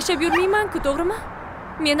odam bilan yashab yurmayman-ku, to'g'rimi?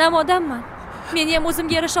 Men ham odamman. Meni ham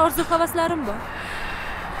o'zimga yarasha orzu-havaslarim bor.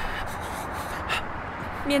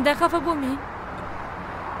 Mendan xafa bo'lmang.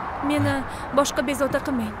 Meni boshqa bezovta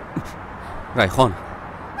qilmang. Rayhon.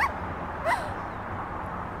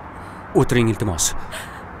 O'tiring iltimos.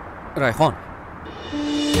 Rayhon.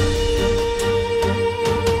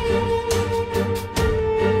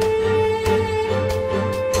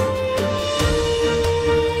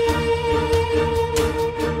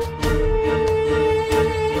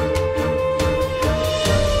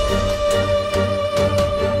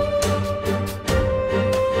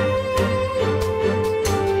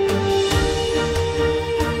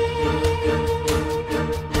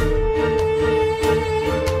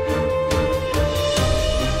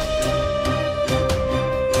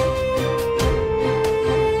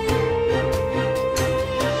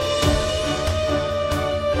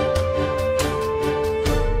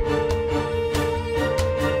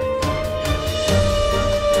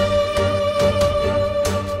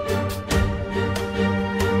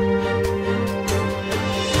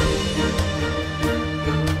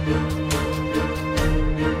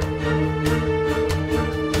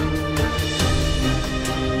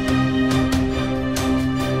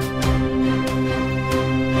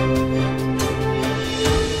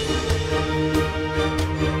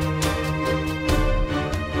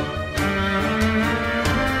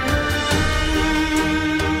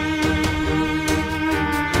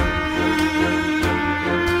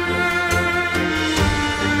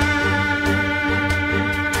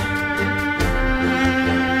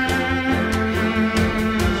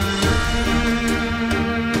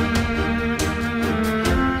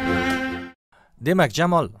 Demak,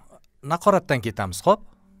 Jamol, naqoratdan ketamiz, xo'p?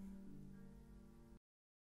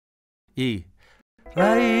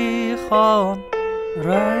 Rayhon,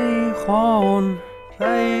 Rayhon,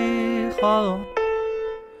 Rayhon,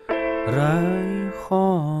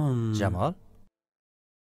 Rayhon. Jamol,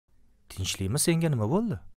 tinchlikmi, senga nima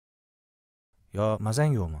bo'ldi? Yo,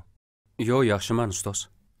 mazang yo'qmi? Yo'q, yaxshiman, ustoz.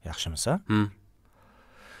 Yaxshimisan?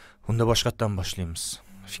 Unda boshqatdan boshlaymiz.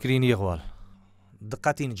 Fikringni yig'ib ol.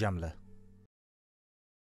 Diqqatingni jamla.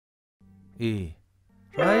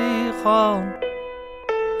 Rayhon.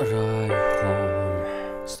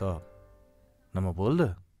 Rayhon. Stop. Nima bo'ldi?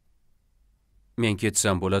 Men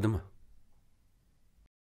ketsam bo'ladimi?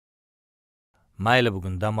 Mayli,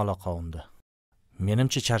 bugun dam ola qovunda.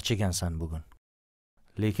 Menimcha charchagansan bugun.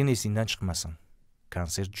 Lekin esingdan chiqmasin.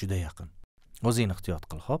 Konsert juda yaqin. O'zingni ehtiyot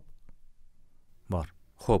qil, xo'p? Bor.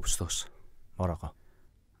 Xo'p, ustoz. Bora qol.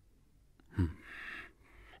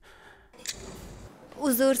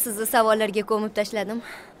 Uzr, sizni savollarga ko'mib tashladim.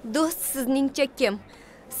 Do'st sizning kim?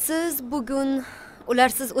 Siz bugun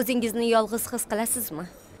Ularsiz o'zingizni yolg'iz his qilasizmi?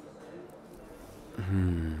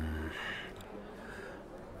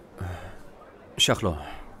 Shahlo,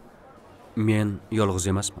 men yolg'iz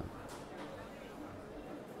emasman.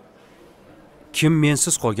 Kim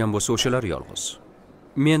mensiz qolgan bo'lsa, o'shalar yolg'iz.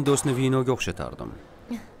 Men do'stni vinoga o'xshatardim.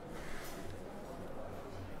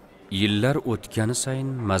 Yillar o'tgani sayin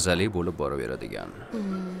mazali bo'lib boraveradigan.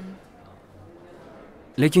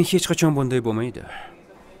 Lekin hech qachon bunday bo'lmaydi.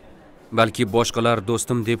 Balki boshqalar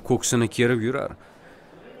do'stim deb ko'ksini kerib yurar.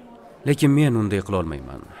 Lekin men unday qila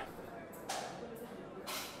olmayman.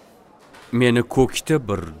 Meni ko'kda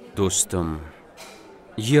bir do'stim,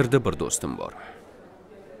 yerda bir do'stim bor.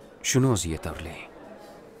 Shuni o'zi yetarli.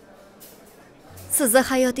 Sizni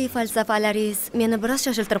hayotiy falsafalaringiz meni biroz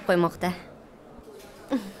shoshiltirib qo'ymoqda.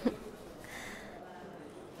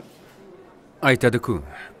 Aytadi-ku,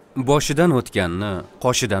 boshidan o'tganni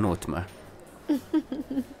qoshidan o'tma.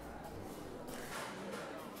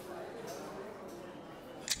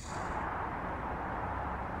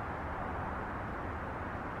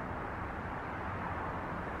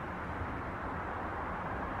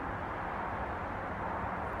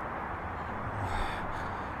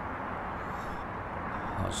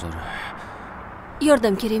 Hozir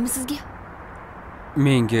Yordam kerakmi sizga?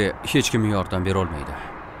 Menga hech kim yordam bera olmaydi.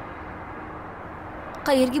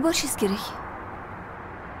 Qayerga borishingiz kerak?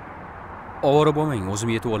 Ovora bo'lmang, o'zim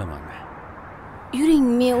yetib olaman. Yuring,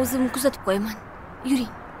 men o'zim kuzatib qo'yaman.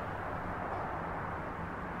 Yuring.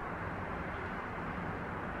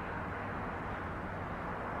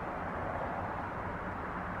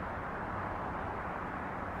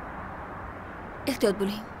 Ehtiyot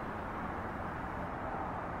bo'ling.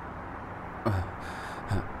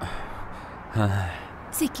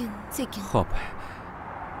 Sekin, sekin. Xo'p.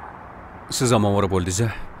 Siz ham ovora bo'ldingiz-a?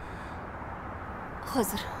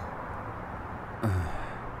 Hozir.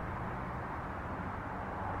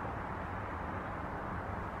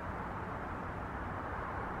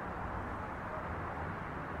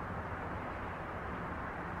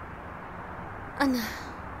 Ana.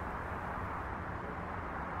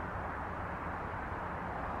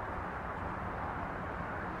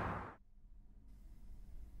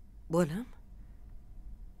 Bolam,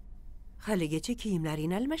 haligacha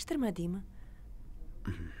kiyimlaringni almashtirmadingmi?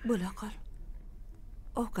 Bo'la qol.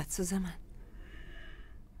 Ovqat suzaman.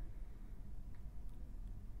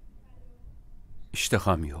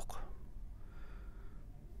 Ishtaham yo'q.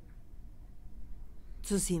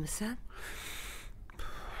 Tuziymisan?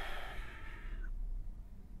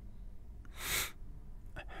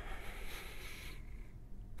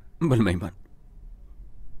 Bilmayman.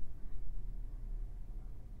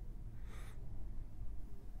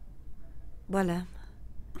 Bolam,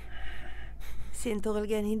 sen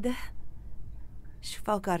tug'ilganingda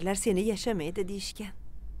shifokorlar seni yashamaydi deyishgan.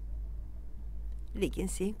 Lekin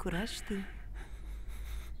sen kurashding.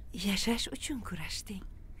 Yashash uchun kurashding.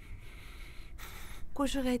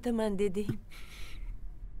 Qo'shiq aytaman deding.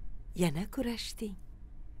 Yana kurashding.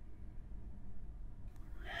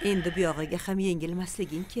 Endi bu yog'iga ham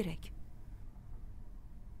yengilmasliging kerak.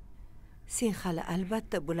 Sen hali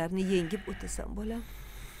albatta bularni yengib o'tasan, bolam.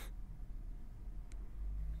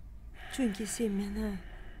 Chunki sen meni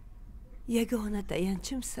yagona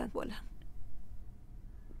tayanchimsan, bolam.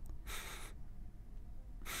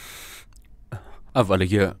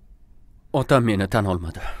 Avvaliga otam meni tan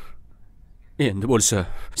olmadi. Endi bo'lsa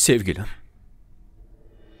sevgilim.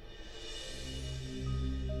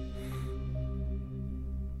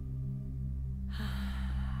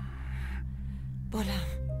 Bolam,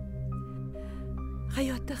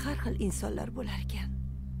 hayotda har xil insonlar bo'lar ekan.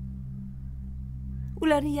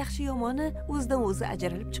 Ularning yaxshi yomoni o'zidan o'zi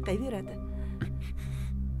ajralib chiqaveradi.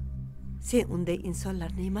 Sen unday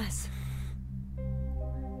insonlarni emas.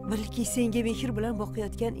 Balki senga mehr bilan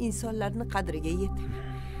boqayotgan insonlarning qadriga yet.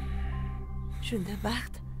 Shunda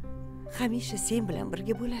baxt hamisha sen bilan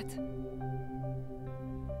birga bo'ladi.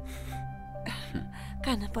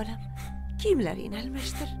 Qani bolam, kiyimlaringni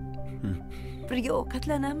almashtir. Birga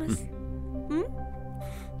ovqatlanamiz.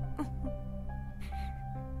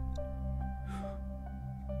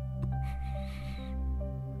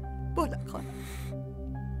 Bolaqon.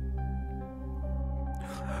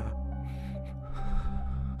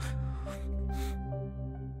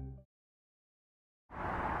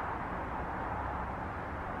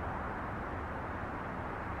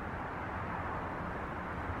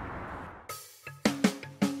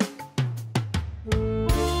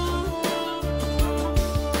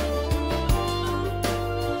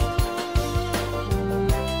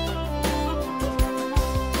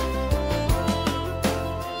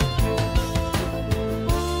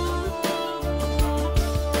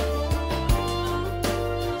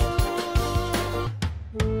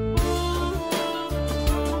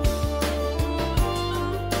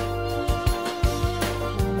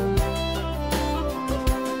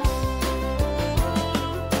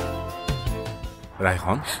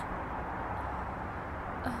 Rayhon.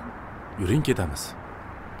 Yuring ketamiz.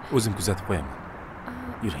 O'zim kuzatib qo'yaman.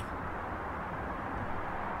 Yuring.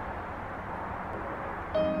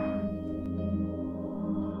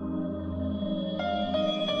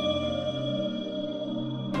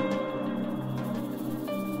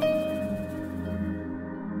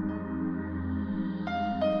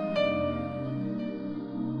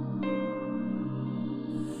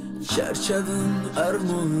 Charchadim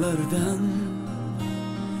armonlardan,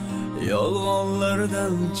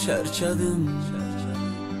 yolg'onlardan charchadim.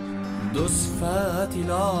 Do'st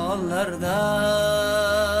ilonlardan,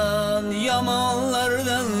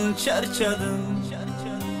 yomonlardan charchadim.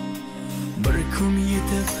 Bir kun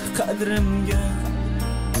yetib qadrimga,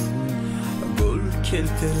 gul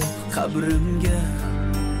keltirib qabrimga,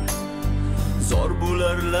 zor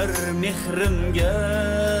bo'larlar mehrimga.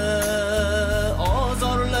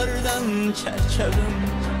 Ozorlardan charchadim.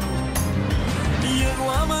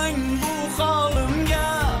 Yig'lamang bu holimga,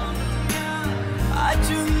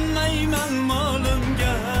 achinmayman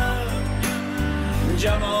molimga.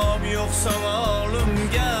 Javob yo'q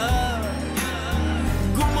savolimga,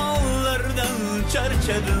 gumonlardan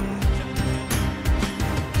charchadim.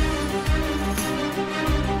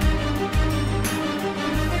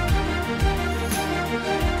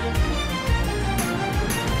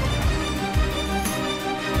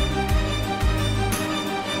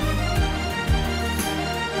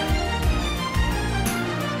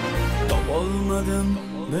 Olmadım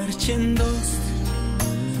bir chin do'st,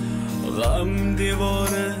 g'am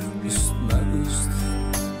devori ustma-ust.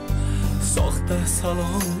 Soxta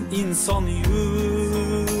salom inson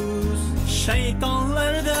yuz,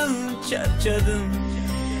 shaytonlardan charchadim.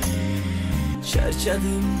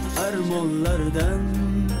 Charchadim armonlardan,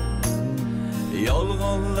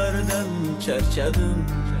 yolg'onlardan charchadim.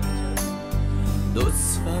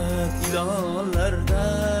 Do'st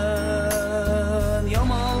ilonlardan,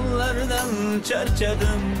 yomonlardan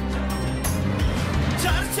charchadim.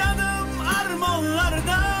 Charchadim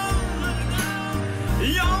armonlardan,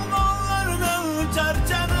 yolg'onlardan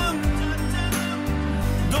charchadim.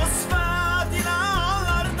 Do'st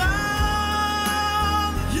ilonlardan,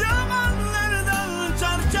 yomonlardan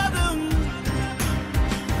charchadim.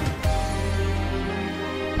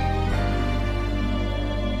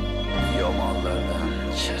 Yomonlardan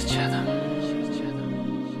charchadim.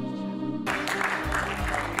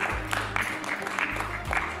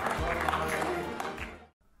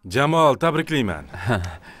 Jamol, tabriklayman.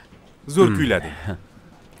 Zo'r kuylading.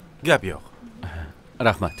 Gap yo'q.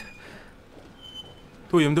 Rahmat.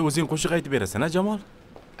 To'yimda o'zing qo'shiq aytib berasan, Jamol?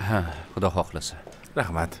 Ha, xudo xohlasa.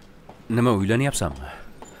 Rahmat. Nima uylanyapsanmi?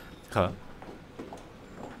 Ha.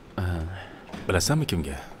 Bilasanmi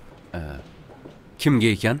kimga? Kimga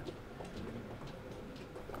ekan?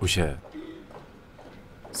 O'sha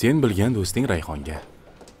sen bilgan do'sting Rayhonga.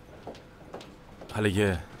 Haligi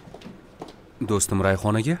do'stim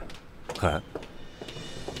Rayhonaga? Ha.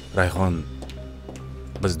 Rayhon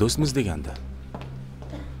biz do'stmiz deganda.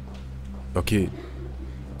 Yoki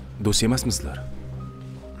do'st emasmizlar?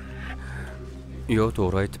 Yo'q,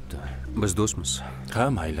 to'g'ri aytibdi. Biz do'stmiz. Ha,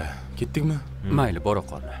 mayli. Ketdikmi? Mayli, bora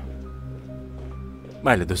qol.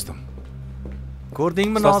 Mayli, do'stim.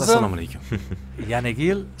 Ko'rdingmi, Nozim? Assalomu alaykum. Yangi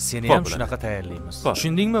yil seni ham shunaqa tayyorlaymiz.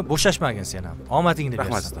 Tushundingmi? Bo'shashmagin sen ham. Omadingni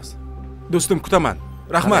bersin. Rahmat, ustoz. Do'stim, kutaman.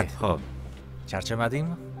 Rahmat. Xo'p.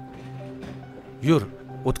 Charchamadingmi? Yur,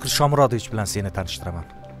 O'tkir Shomurodovich bilan seni tanishtiraman.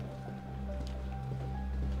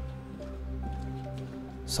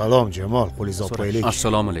 Salom Jamol, qo'lingizni olib qo'yaylik.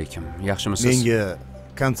 Assalomu alaykum. Yaxshimisiz? Menga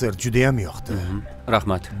konsert juda ham yoqdi.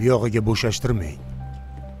 Rahmat. Bu yog'iga bo'shashtirmang.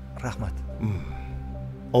 Rahmat.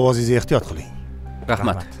 Ovozingizni ehtiyot qiling.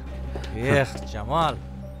 Rahmat. Jamol.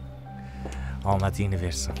 Omadingni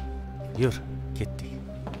bersin. Yur, ketdik.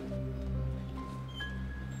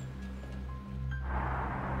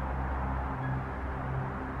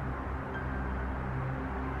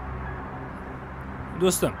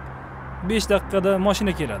 Do'stim, 5 daqiqada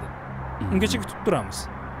mashina keladi. Ungacha kutib turamiz.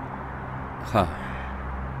 Ha.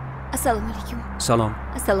 Assalomu alaykum. Salom.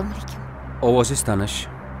 Assalomu alaykum. Ovozingiz tanish.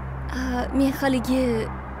 Men haligi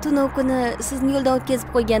tunov kuni sizni yo'ldan o'tkazib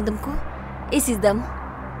qo'ygandim-ku. Esizdami?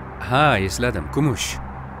 Ha, esladim. Kumush.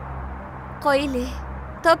 Qoyili.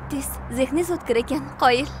 Topdingiz. Zehningiz o'tkir ekan,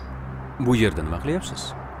 qoyil. Bu yerda nima qilyapsiz?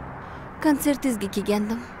 Konsertingizga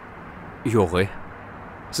kelgandim. Yo'q-e.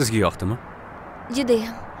 Sizga yoqdimi?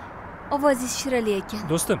 Judayam. Ovozingiz shirali ekan.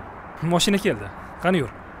 Do'stim, mashina keldi. Qani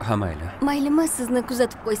yur. Ha, mayli. Maylimi, sizni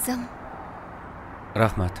kuzatib qo'ysam?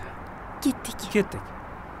 Rahmat. Ketdik. Ketdik.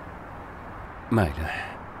 Mayli.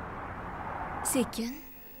 Sekin.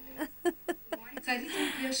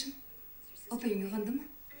 Opang uyg'ondimi?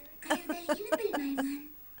 Qayerdaligini bilmayman.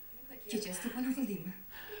 Kechasi to'polon qildingmi?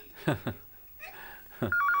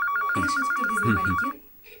 Yaxshi o'tib turdingizmi, Malika?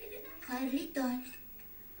 Xayrli tong.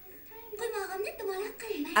 Qo'ymog'imni dumalab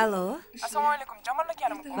qilmang. Alo. Assalomu alaykum, Jamol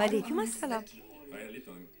akanim. Va alaykum assalom. Xayrli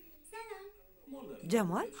tong.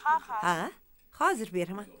 Jamol? Ha. Hozir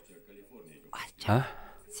beraman. Ha?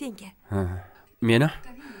 Senga. Meni?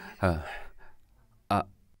 Ha.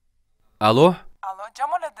 Alo? Alo,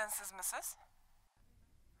 Jamoliddin sizmisiz?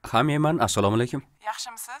 Ha, menman. Assalomu alaykum.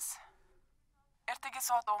 Yaxshimisiz? Ertaga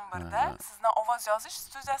soat 11da sizni ovoz yozish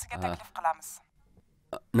studiyasiga taklif qilamiz.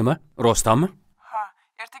 Nima? Rostdanmi? Ha,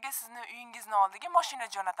 ertaga sizni uyingizni oldiga mashina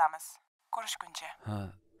jo'natamiz. Ko'rishguncha. Ha.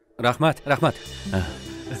 Rahmat.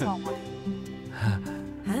 Sog' bo'ling. Ha,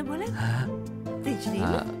 bolam.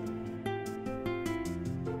 Tinchlikmi?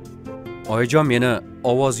 Oyijon meni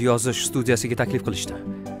ovoz yozish studiyasiga taklif qilishdi.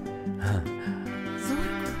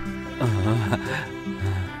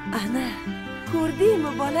 Ana,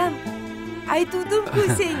 ko'rdingmi bolam? Aytuvdim-ku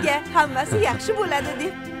senga, hammasi yaxshi bo'ladi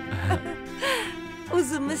deb.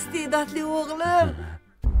 O'zim iste'dodli o'g'lim.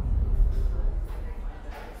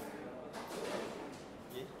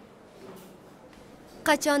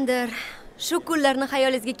 Qachondir shu kunlarni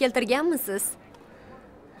xayolingizga keltirganmisiz?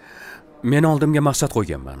 Men oldimga maqsad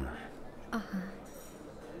qo'yganman.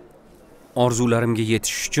 Orzularimga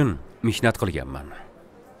yetish uchun mehnat qilganman.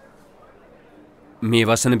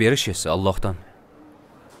 Mevasini berish esa Allohdan.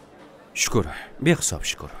 Shukr, behisob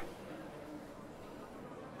shukr.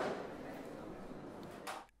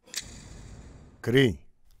 Kiring.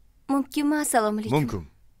 Mumkinmi? Assalomu alaykum. Mumkin.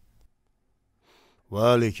 Va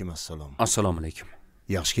alaykum assalom. Assalomu alaykum.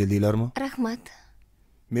 Yaxshi keldinglarmi? Rahmat.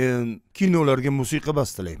 Men kinolarga musiqa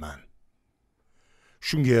bastalayman.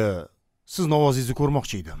 Shunga sizning ovozingizni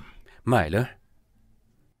ko'rmoqchi edim. Mayli.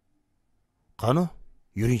 Qani,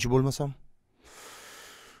 yuringchi bo'lmasam?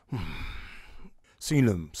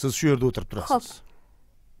 Singlim, siz shu yerda o'tirib turasiz.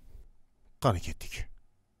 Qani ketdik.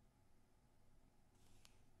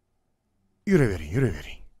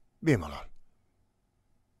 Yuravering. Bemalol.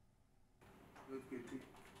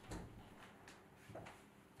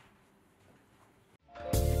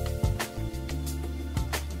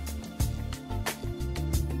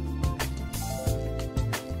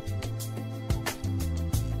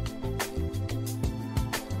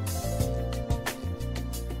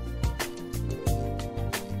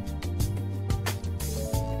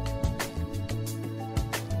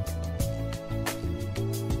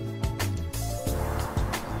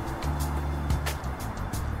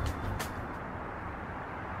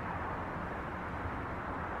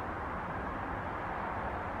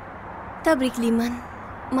 Tabriklayman.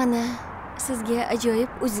 Mana sizga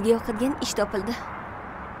ajoyib o'ziga yoqadigan ish topildi.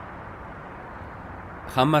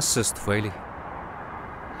 Hammasi siz tufayli.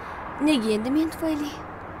 Nega endi men tufayli?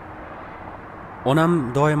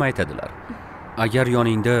 Onam doim aytadilar. Agar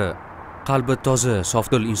yoningda qalbi toza,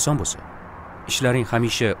 sofdil inson bo'lsa, ishlaring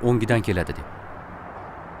hamisha o'ngidan keladi deb.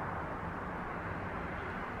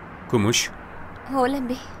 Kumush.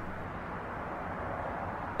 O'lanbek.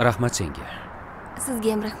 Rahmat senga.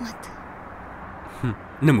 Sizga ham rahmat.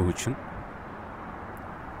 Nima uchun?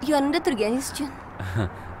 Yonimda turganingiz uchun.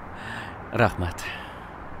 Rahmat.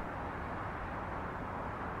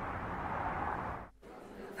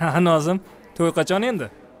 Ha, Nozim, to'y qachon endi?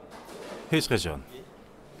 Hech qachon.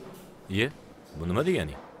 Bu nima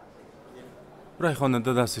deganing? Rayhona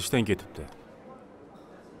dadasi ishdan ketibdi.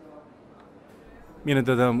 Meni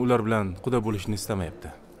dadam ular bilan quda bo'lishni istamayapti.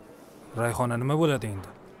 Rayhona nima bo'ladi endi?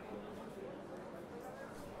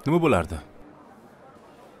 Nima bo'lardi?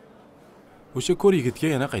 O'sha ko'r yigitga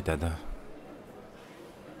yana qaytadi.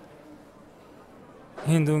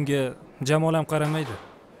 Endi unga Jamol ham qaramaydi.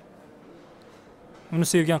 Uni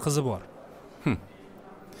sevgan qizi bor.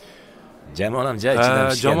 Jamol ham ichidan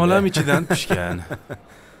pishgan. Jamol ham ichidan pishgan.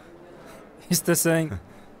 Istasang,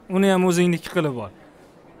 uni ham o'zingniki qilib ol.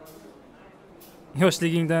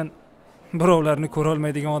 Yoshligingdan birovlarni ko'ra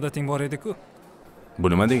olmaydigan odating bor edi-ku. Bu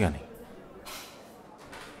nima deganing?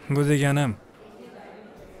 Bu deganim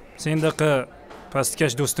sendaqa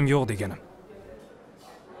pastkash do'stim yo'q deganim.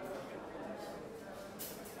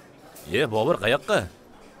 Bobur qayoqqa?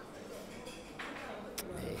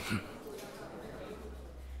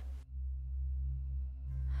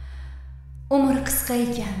 Umr qisqa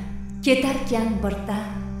ekan, ketarkan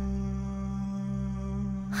birdan.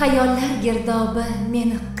 Xayollar girdobi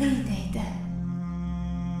meni qiynaydi.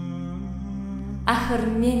 Axir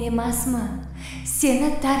men emasman seni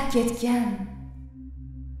tark etgan.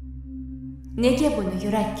 Nega buni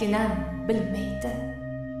yurakkinam bilmaydi?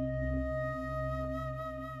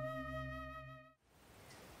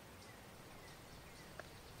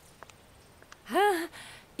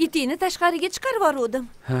 Itingni tashqariga chiqarib yubordim.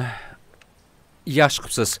 Yaxshi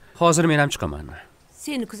qilibsiz. Hozir men ham chiqaman.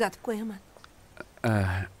 Seni kuzatib qo'yaman.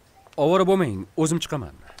 Ovora bo'lmang, o'zim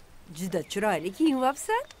chiqaman. Juda chiroyli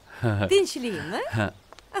kiyinibsan. Tinchlikmi?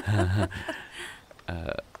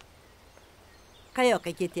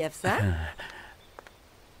 Qayoqqa ketyapsan?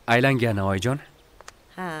 Aylangani oyijon.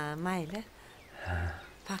 Ha, mayli.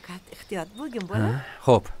 Faqat ehtiyot bo'lgin, bola.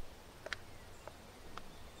 Xo'p.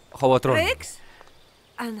 Xavotir olmang. Rex.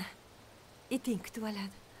 Ana. Iting kutib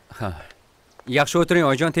oladi. Ha. Yaxshi o'tiring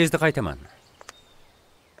oyijon, tezda qaytaman.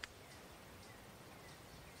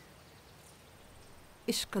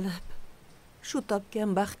 Ish qilib, shu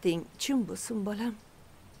topgan baxting chin bo'lsin, bolam.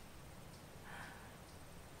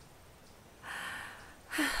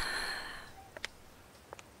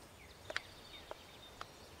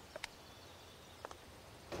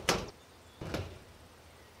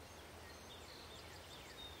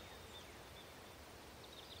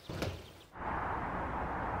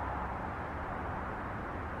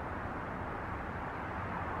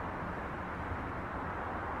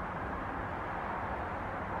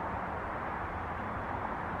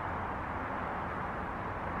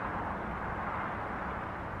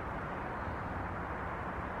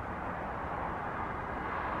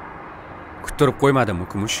 Kuttirib qo'ymadimmi,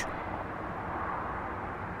 Kumush?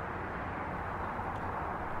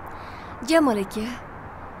 Jamol aka.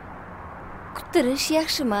 Kuttirish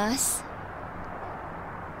yaxshi emas.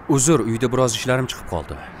 Uzr, uyda biroz ishlarim chiqib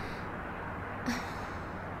qoldi.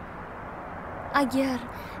 Agar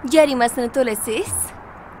jarimasini to'lasangiz,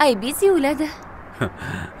 aybingiz yuviladi.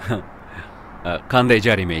 Qanday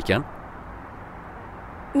jarima ekan?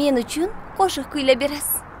 Men uchun qo'shiq kuylab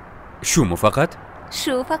berasiz. Shumi faqat?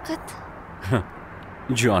 Shu faqat.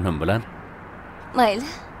 Jonim bilan. Mayli.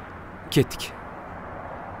 Ketdik.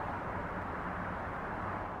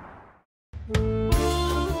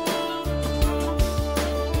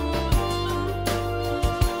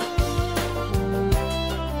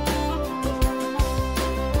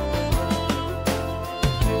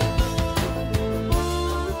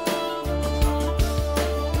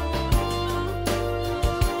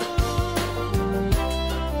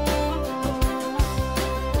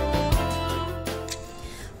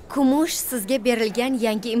 Kumush sizga berilgan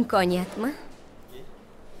yangi imkoniyatmi?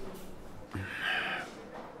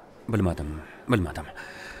 Bilmadim.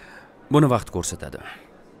 Buni vaqt ko'rsatadi.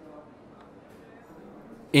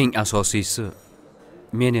 Eng asosiysi,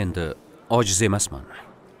 men endi ojiz emasman.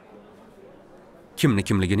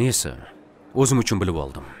 Kimligini esa o'zim uchun bilib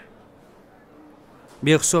oldim.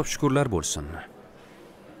 Behisob shukrlar bo'lsin.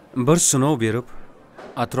 Bir sinov berib,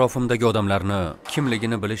 atrofimdagi odamlarni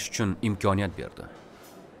kimligini bilish uchun imkoniyat berdi.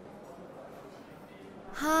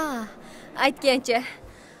 Ha, aytgancha,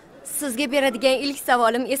 sizga beradigan ilk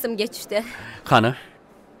savolim esimga tushdi. Qani?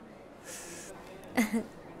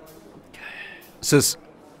 Siz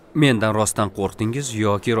mendan rostdan qo'rqdingiz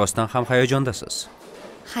yoki rostdan ham hayajondasiz?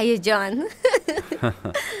 Hayajon.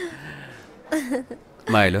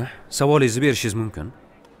 Mayli, savolingizni berishingiz mumkin.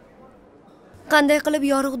 Qanday qilib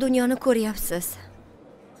yorug' dunyoni ko'ryapsiz?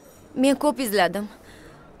 Men ko'p izladim.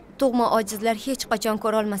 Tug'ma ojizlar hech qachon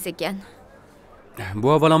ko'ra olmas ekan.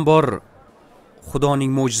 Bu avvalambor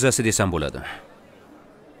Xudoning mo'jizasi desam bo'ladi.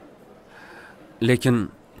 Lekin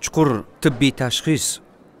chuqur tibbiy tashxis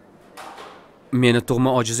meni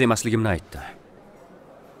tug'ma ojiz emasligimni aytdi.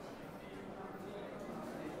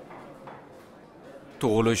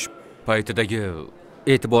 Tug'ilish paytidagi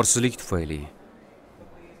e'tiborsizlik tufayli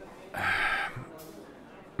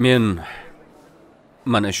men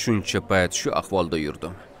mana shuncha payt shu ahvolda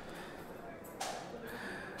yurdim.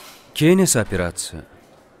 Keyin esa operatsiya,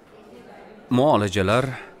 muolajalar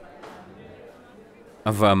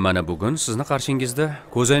va mana bugun sizni qarshingizda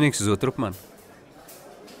ko'zoynaksiz o'tiribman.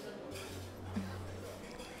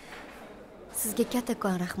 Sizga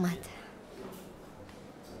kattakon rahmat.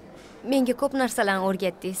 Menga ko'p narsalarni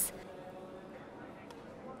o'rgatdingiz.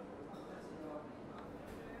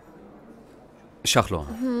 Shahlo,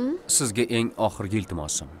 sizga eng oxirgi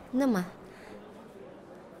iltimosim. Nima?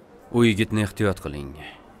 U yigitni ehtiyot qiling.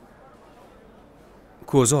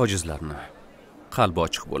 Ko'zi ojizlarni, qalbi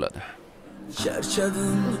ochiq bo'ladi.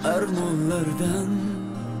 Charchadim armonlardan,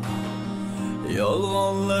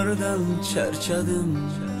 yolg'onlardan charchadim.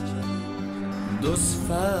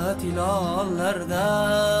 Do'sfat ilonlardan,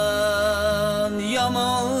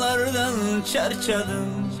 yomonlardan charchadim.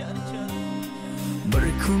 Bir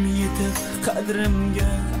kun yetib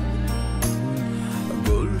qadrimga,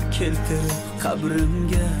 gul keltirib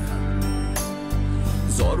qabrimga.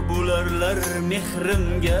 Zor bo'larlar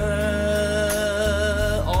mehrimga,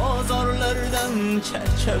 ozorlardan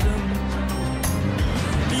charchadim.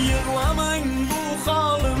 yig'lamang bu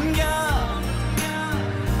holimga,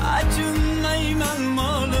 achinmayman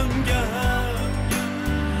molimga,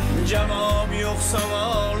 javob yo'q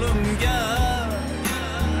savolimga,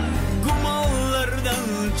 gumonlardan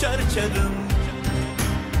charchadim.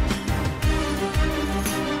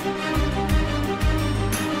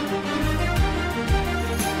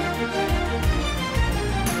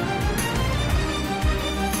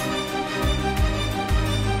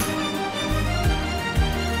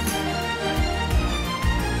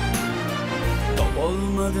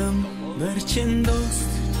 Olmadım bir chin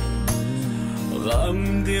dost, g'am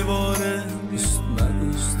devori ustma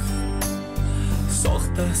ust,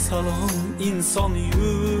 soxta salom inson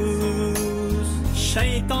yuz,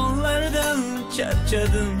 shaytonlardan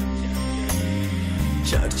charchadim,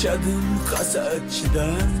 charchadim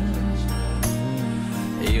hasadchidan,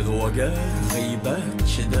 ig'vogar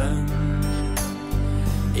g'iybatchidan,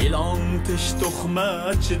 ilon tish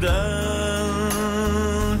tuhmatchidan,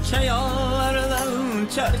 chayonlardan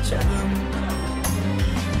charchadim.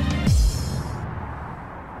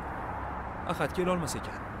 Ahad kelolmas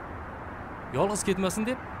ekan. Yolg'iz ketmasin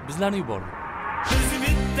deb bizlarni yubordi. Biz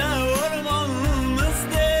bitta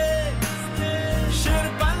o'rmonimizdek,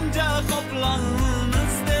 sherpanja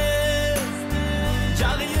qoplonimizdek,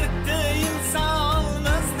 jag'irdi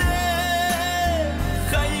insonimizdek,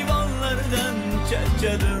 hayvonlardan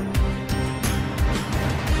charchadim.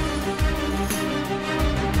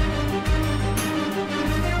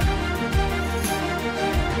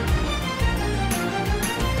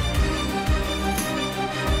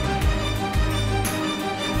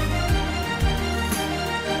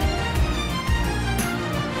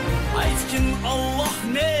 Allah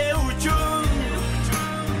ne uchun,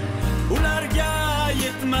 ularga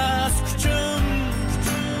yetmas kuchim,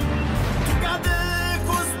 tugadi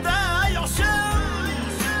ko'zda yoshim,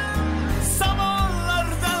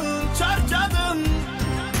 savollardan charchadim,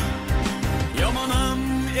 yomonam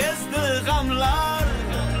ezdi g'amlar,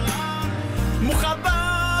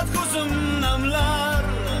 muhabbat ko'zim namlar,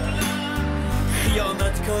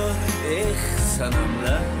 xiyonatkor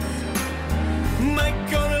sanamlar,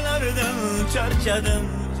 makkorlardan charchadim.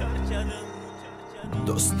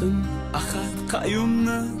 Do'stim Ahad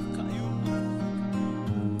Qayumni,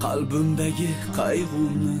 qalbimdagi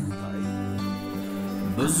qayg'umni,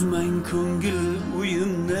 buzmang ko'ngil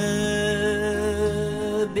uyimni,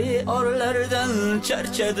 beorlardan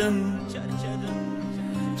charchadim,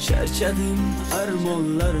 charchadim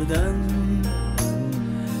armonlardan,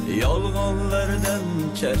 yolg'onlardan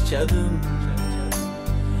charchadim,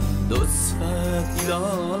 do'st sifat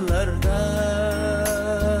ilonlardan,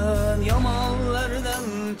 yomonlardan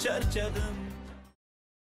charchadim.